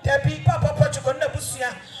 there be Papa Patrick on the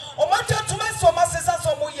busia. O matter to my so my sister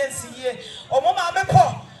so more NCA. O mama me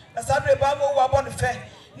po. As I remember what one fair.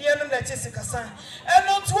 Near the Jessica San. And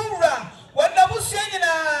not two round. When the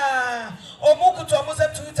Busiana or Moku to almost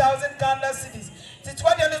 2,000 Ghana cedis. It's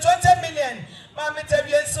 20 million. Mammy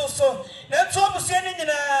Tavian so. Then two Busian in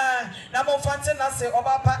a number of fancy Nasa or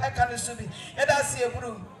Papa Ekanisubi. And I see a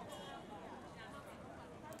brew.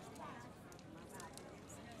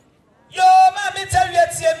 Yo, Mammy Tavia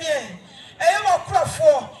Tiamie. I am a crop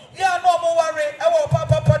for. Yeah, no more worry. I will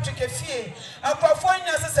Papa Patrick a fee. A crop for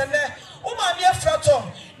Nasa and there. Uma mia frato.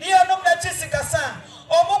 Near no Jessica San.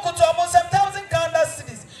 Omoko to almost 1,000 Ghana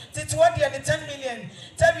cedis. It's 10 million.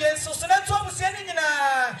 Tabian so that's what we're saying in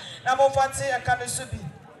a number of fancy a Kanisubi.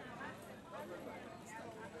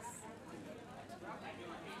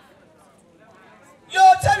 Yo,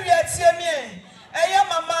 Tabia Tiamie. Aya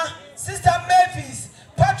Mama, Sister Mavis,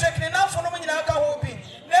 Patrick, the now for no in Alcahobi.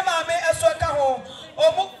 Nema me as well caho.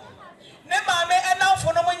 Nema me and now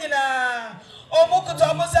for no in a Omoko to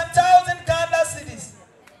almost 1,000 Ghana cedis.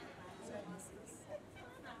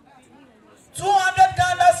 200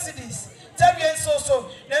 Ghana cedis. Tabian so.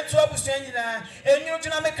 Then 12 was saying, and you do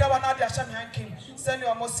not make our Nadia Sham Hanking. Send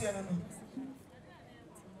your Mosian.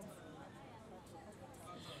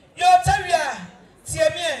 Yo, Tabia,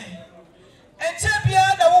 Tiamie, and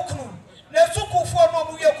Tabia the Wokunu. Nesuku for no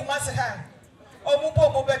Muyokumasa. Or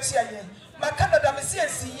Mubo Bexia. Macana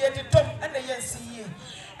Damasian, the Tom and the NCA.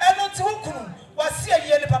 And not Wokunu was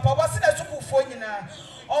here, Papa was in a Suku for you now.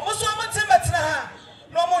 Almost 1 month.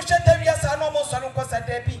 No more Shatavias are no more Sanucos at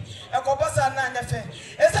Debbie, a Cobasa Nanafe.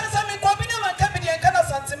 As I said, Combina and Cabin and Cana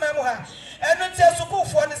Santimemoha, and not tell Suku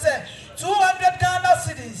for the say 200 Ghana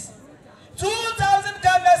cities, 2,000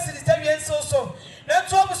 Ghana cities, Tavian so.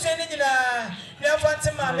 That's what we're saying in a near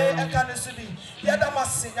Fantima and Canasubi.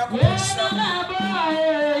 Yadamasi,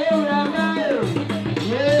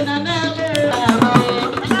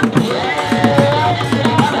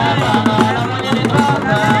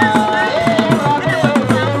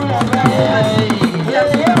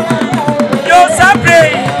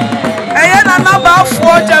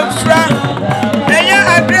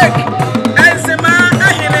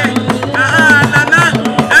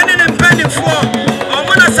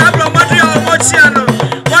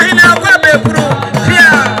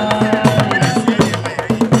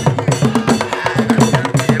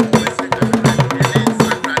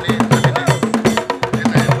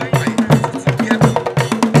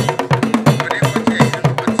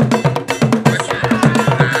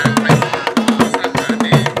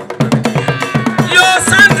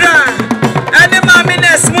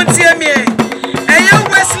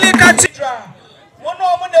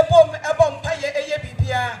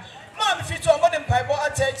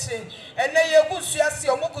 and then you could see us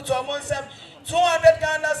your Moku to among 200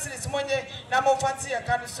 Ghana cedis money, Namo Fancy a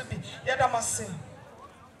Kanasubi, Yadamasi.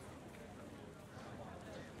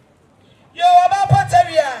 Yo, Obapa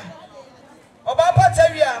Terrier,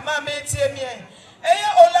 Mamma Tiamie. Aya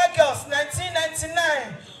Ola Girls,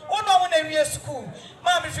 1999. One woman in school.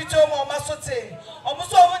 Mammy Fitomo Masote.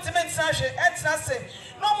 Almost all went to make Sashi and Nase.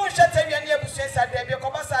 No more Shatavian Yabuses at Debbie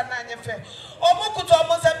Cobasa Nanyafe. Omoku to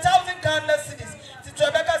almost 1,000 Ghana cedis.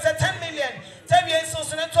 Rebecca said 10 million. Tabian so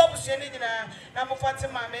soon and 12 in a number of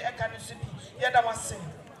Fatima and Kanasubi. Yadamasi.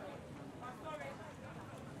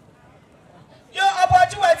 Yo,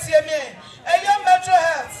 about you at TMA, a young Metro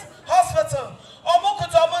Health Hospital. Omoko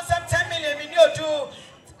to almost 10 million in your Jew.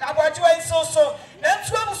 About you and so. Then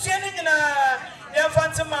 12 in a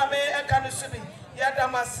Fatima and Kanasubi.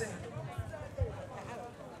 Yadamasi.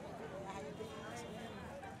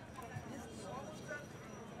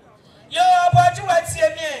 Yo, about you at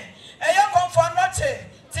TMA, a young confounded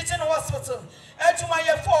teaching hospital. And to my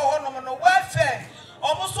 4 no welfare.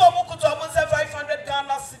 Almost Omoko to almost 500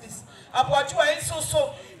 Ghana cedis. About you and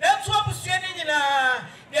so. Then 12 in a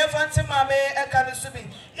ante mame eka ne subi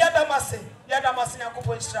yadamase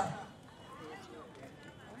nyakopo nshira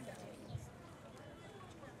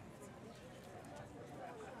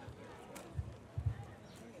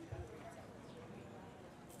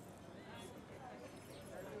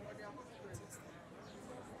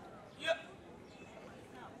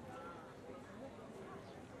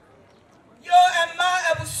yo emma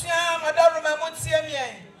ebusia madaru mamuntie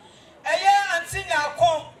mien eye anti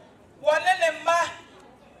nyako wone ne mma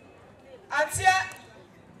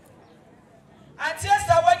antia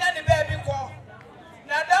sawanya ne baby ko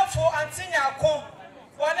na danfo anti nyako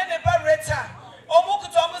wone ne ba reta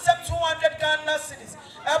omukuto omusem 200 Ghana cedis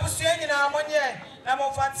ebusia nyina amonye na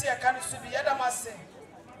mofanti aka ne subi yadamase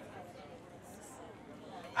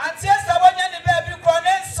antia sawanya ne baby ko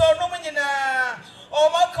ne so no nyina o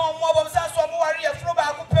maka omo obomsa so mo ware afro ba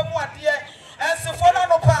akopɛ mu ade ensefo na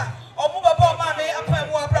no pa omo baba o ma me apa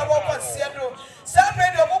mu abra wo kwase do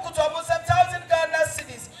sabre de omukuto omo 1000 Ghana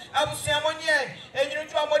cedis abusua monye enyinu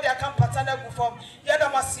twa mo de aka mpata na gufom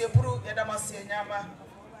yadamase eburu yadamase nyama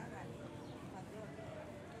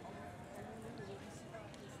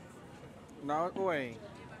now oi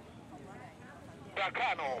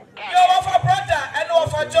yo of a brother and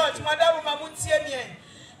of a judge madam mamuntie mien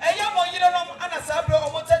eya mo yire no ana sabre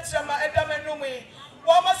omo tachirama edamenumi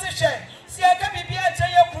wo mo se hwe si aka bibia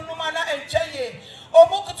agye kunuma na encheye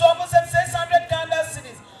omo kuto omo 600 Ghana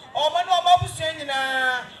cedis omo no omo abusua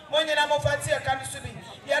nyina mo nyina mo fati aka ne subi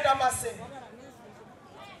yadamase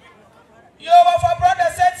yo of a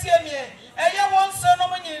brother setie mien eya won so no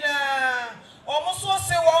mo nyina omo so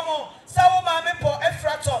se wo mo sawo ma me po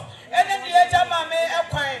efrato ene ne eja ma me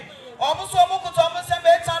ekwan omo so omo kuto omo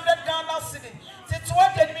 800 Ghana cedis titi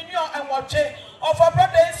what the million and watche of a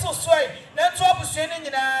brother so sway na to abusua ni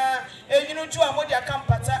nyina enyinu ju amodi aka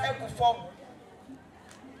mpata egufom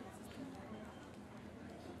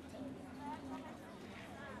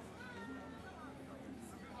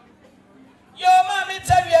yo ma mi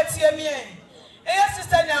tawi atie mien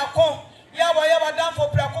sister nyako ya wa dan for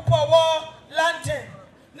prakopo wo London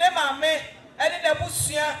ne ma me ene na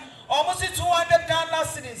busua almost 200 Ghana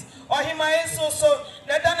cedis or him I so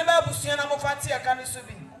na dan ma busua na mo fati aka ne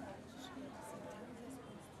subi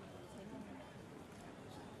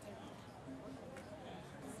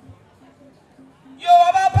yo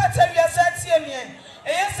about pattern we satie mien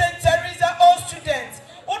St. Teresa all students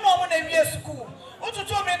uno mo na wie school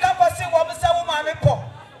ututu me ka kwase wo mo sa wo ma me po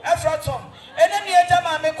efraton ene ne eja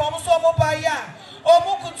ma me ko mo so mo ba ya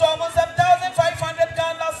omo kuto mo 7500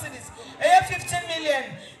 Ghana cedis 15 million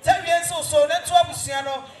tell me so na to abusua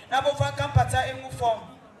no na bo fa kampata emu form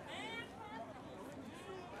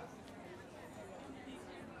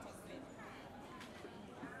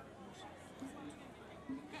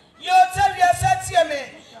yo tell me asatie me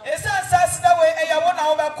esa sasida we eya wona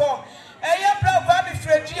wo ba ko eya bra kwa bi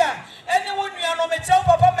fredua ene wo nua no me tell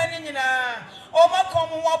papa mani nyina o ma ko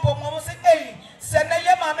mo wa bo mo se se na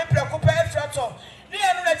ye ma me preko pa efrato ni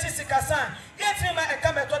enu na chisikasa yetri ma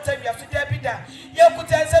eka meto tawia so dia bida ye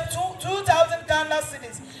kuta 2000 Ghana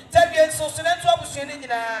cedis tawia so so na to abusua ni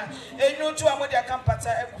nyina enyu tu amodi aka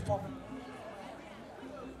mpata egufo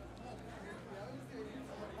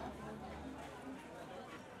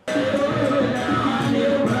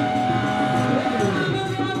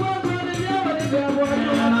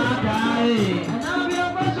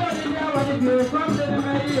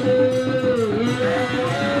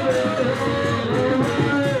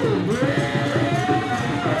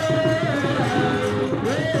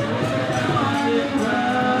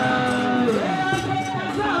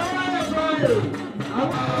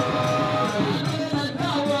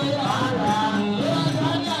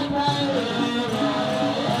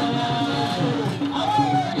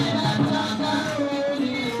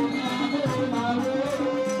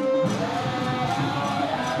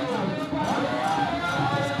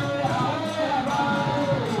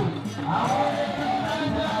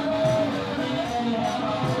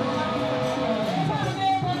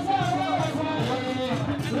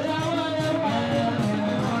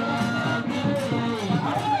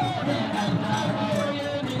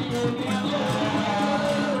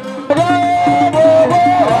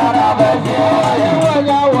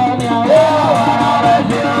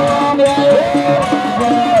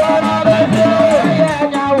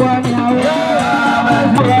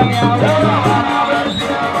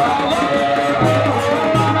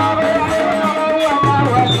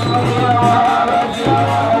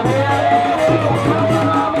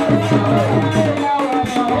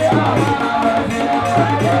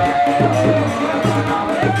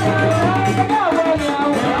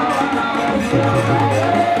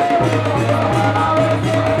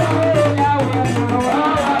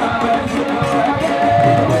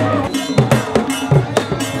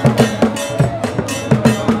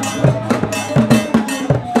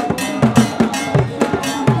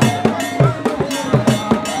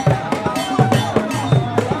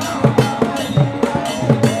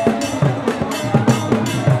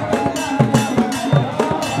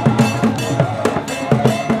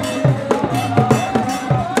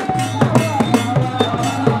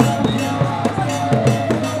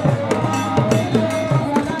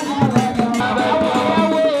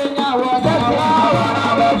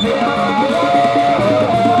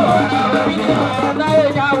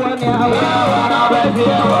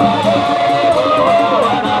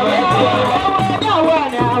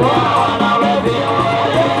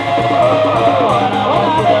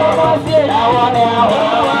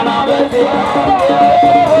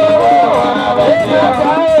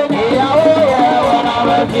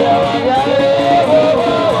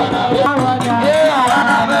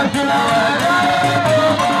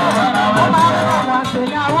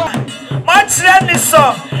Machine so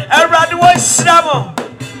Eradi wo shiramo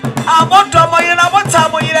amoto moyina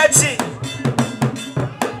motamo yirachi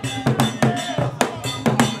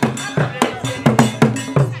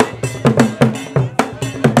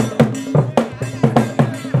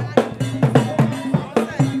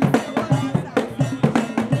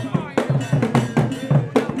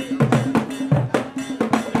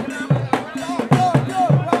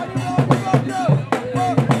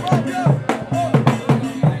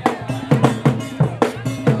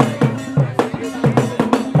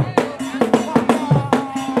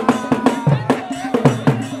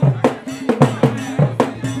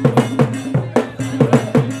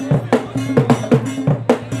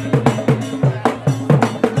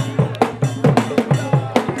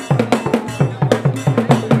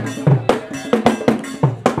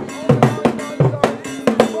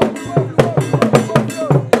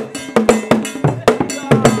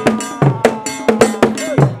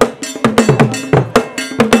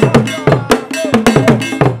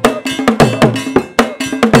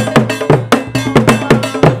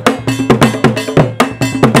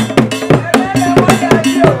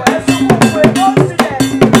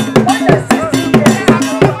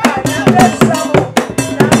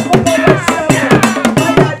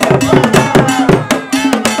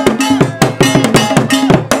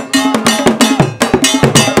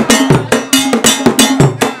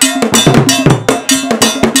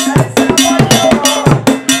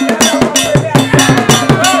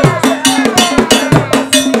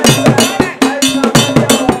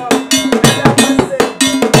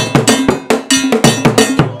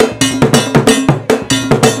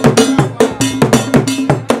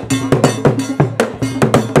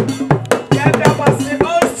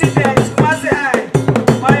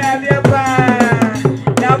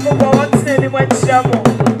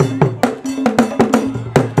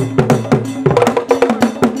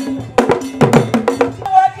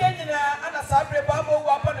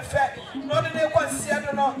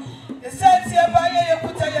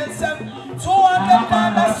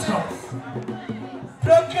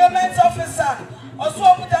procurement officer also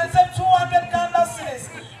put and 200 Ghana cedis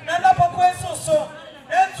nana pokweso so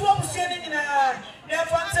entu obusieni nyina na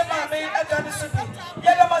fanse ma me aga ni subi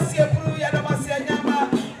yada masie puru yada masie nyama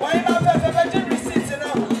why na fe receipt no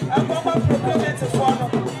akoma procurement for no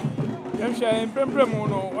yɛhwɛ mpemprem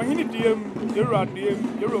no ɔhene diem yɛwura diem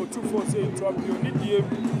yɛwura 24 say to abio ni diem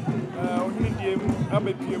ɔhene diem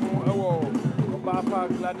abepiem ɛwɔ Papa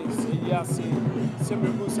Gladis, yes,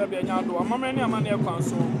 Semebu Sabiana, do a moment, a man, a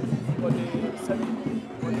so for the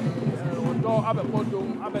 7 door, Abapodo,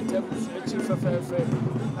 Abatem, Chief of Fair.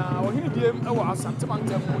 Now, he did our Sampany,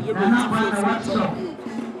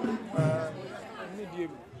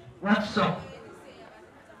 what's up?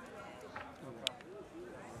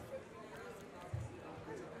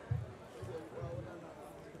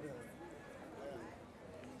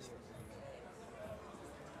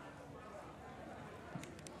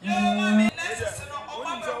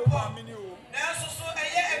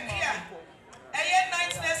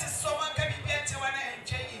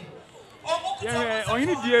 Yeah,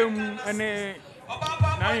 only diem and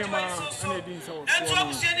Naima and a din so. And so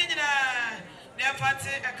I'm saying, they're fancy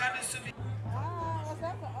a kind of soup.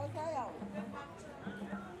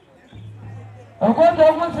 I'm going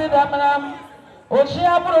to see that, madam. Oh, she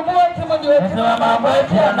have put a boy to my daughter, my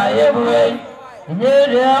boy, and I every way. I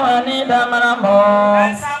need that, madam.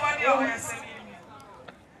 That's how you're saying.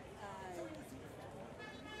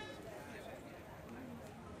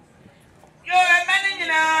 You're a man in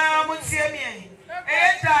a museum.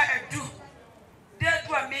 I do. That's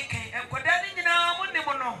what making and what then in a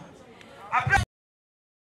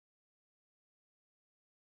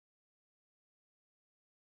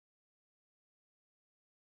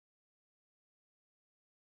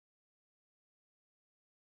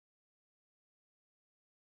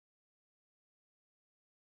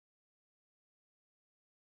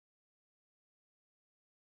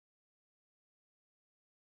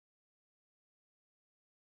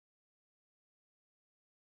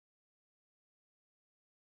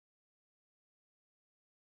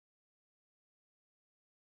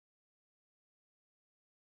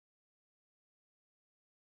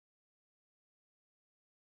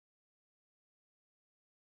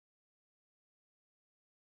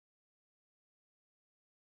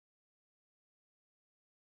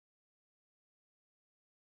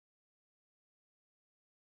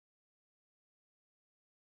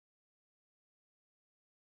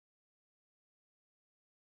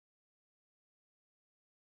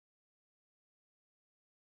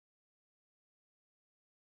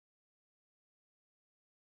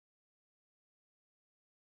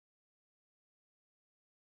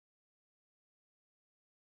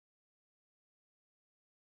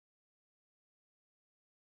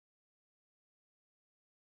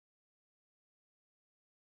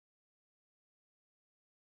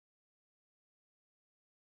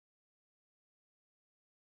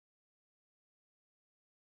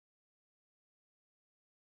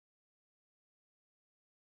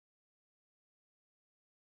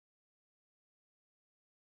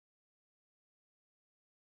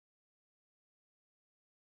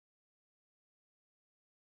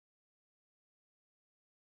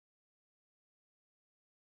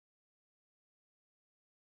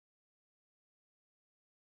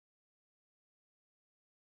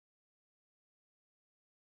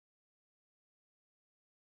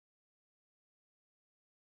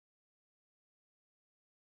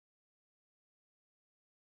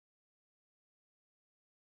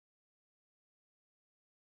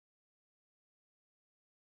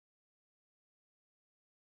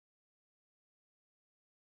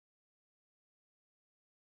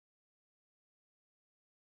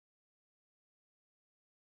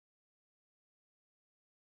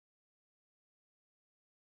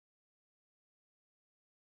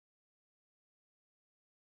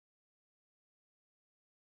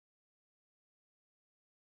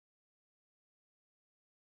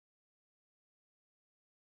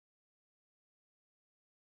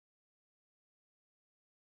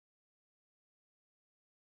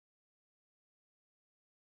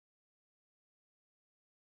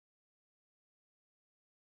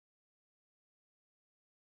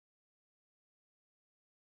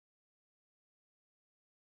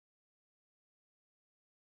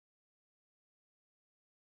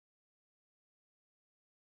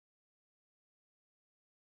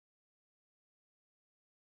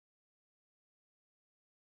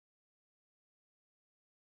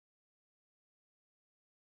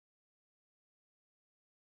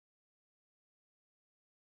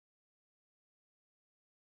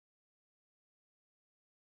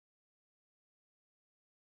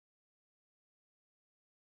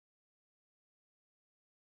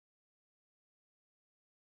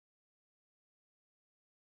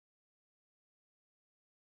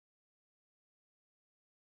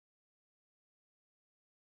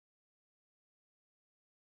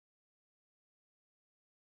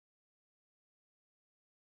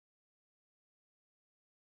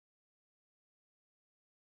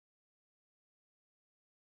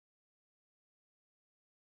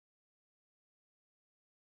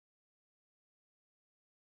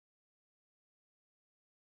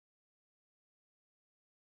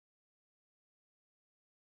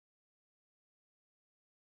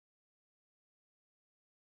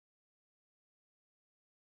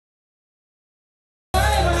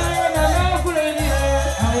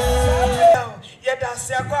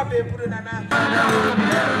se akwa be buru nana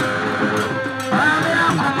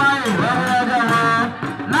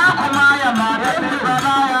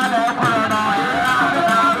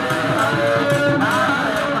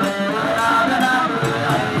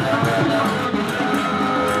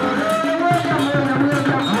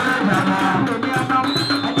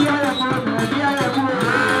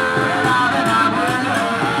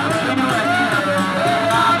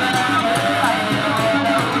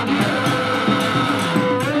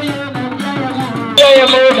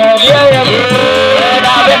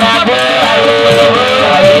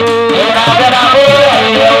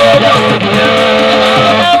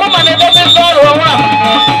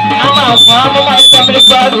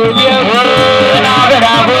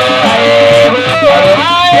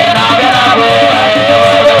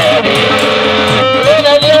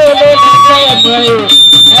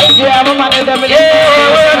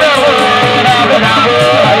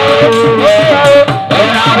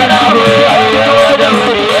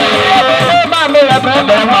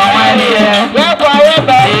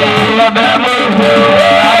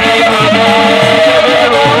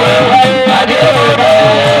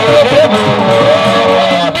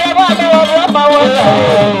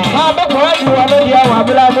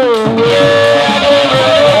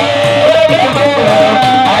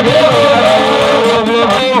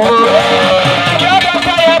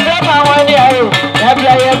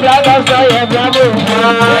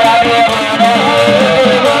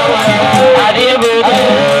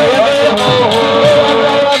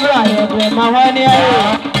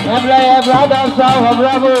Bravo,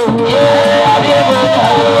 bravo.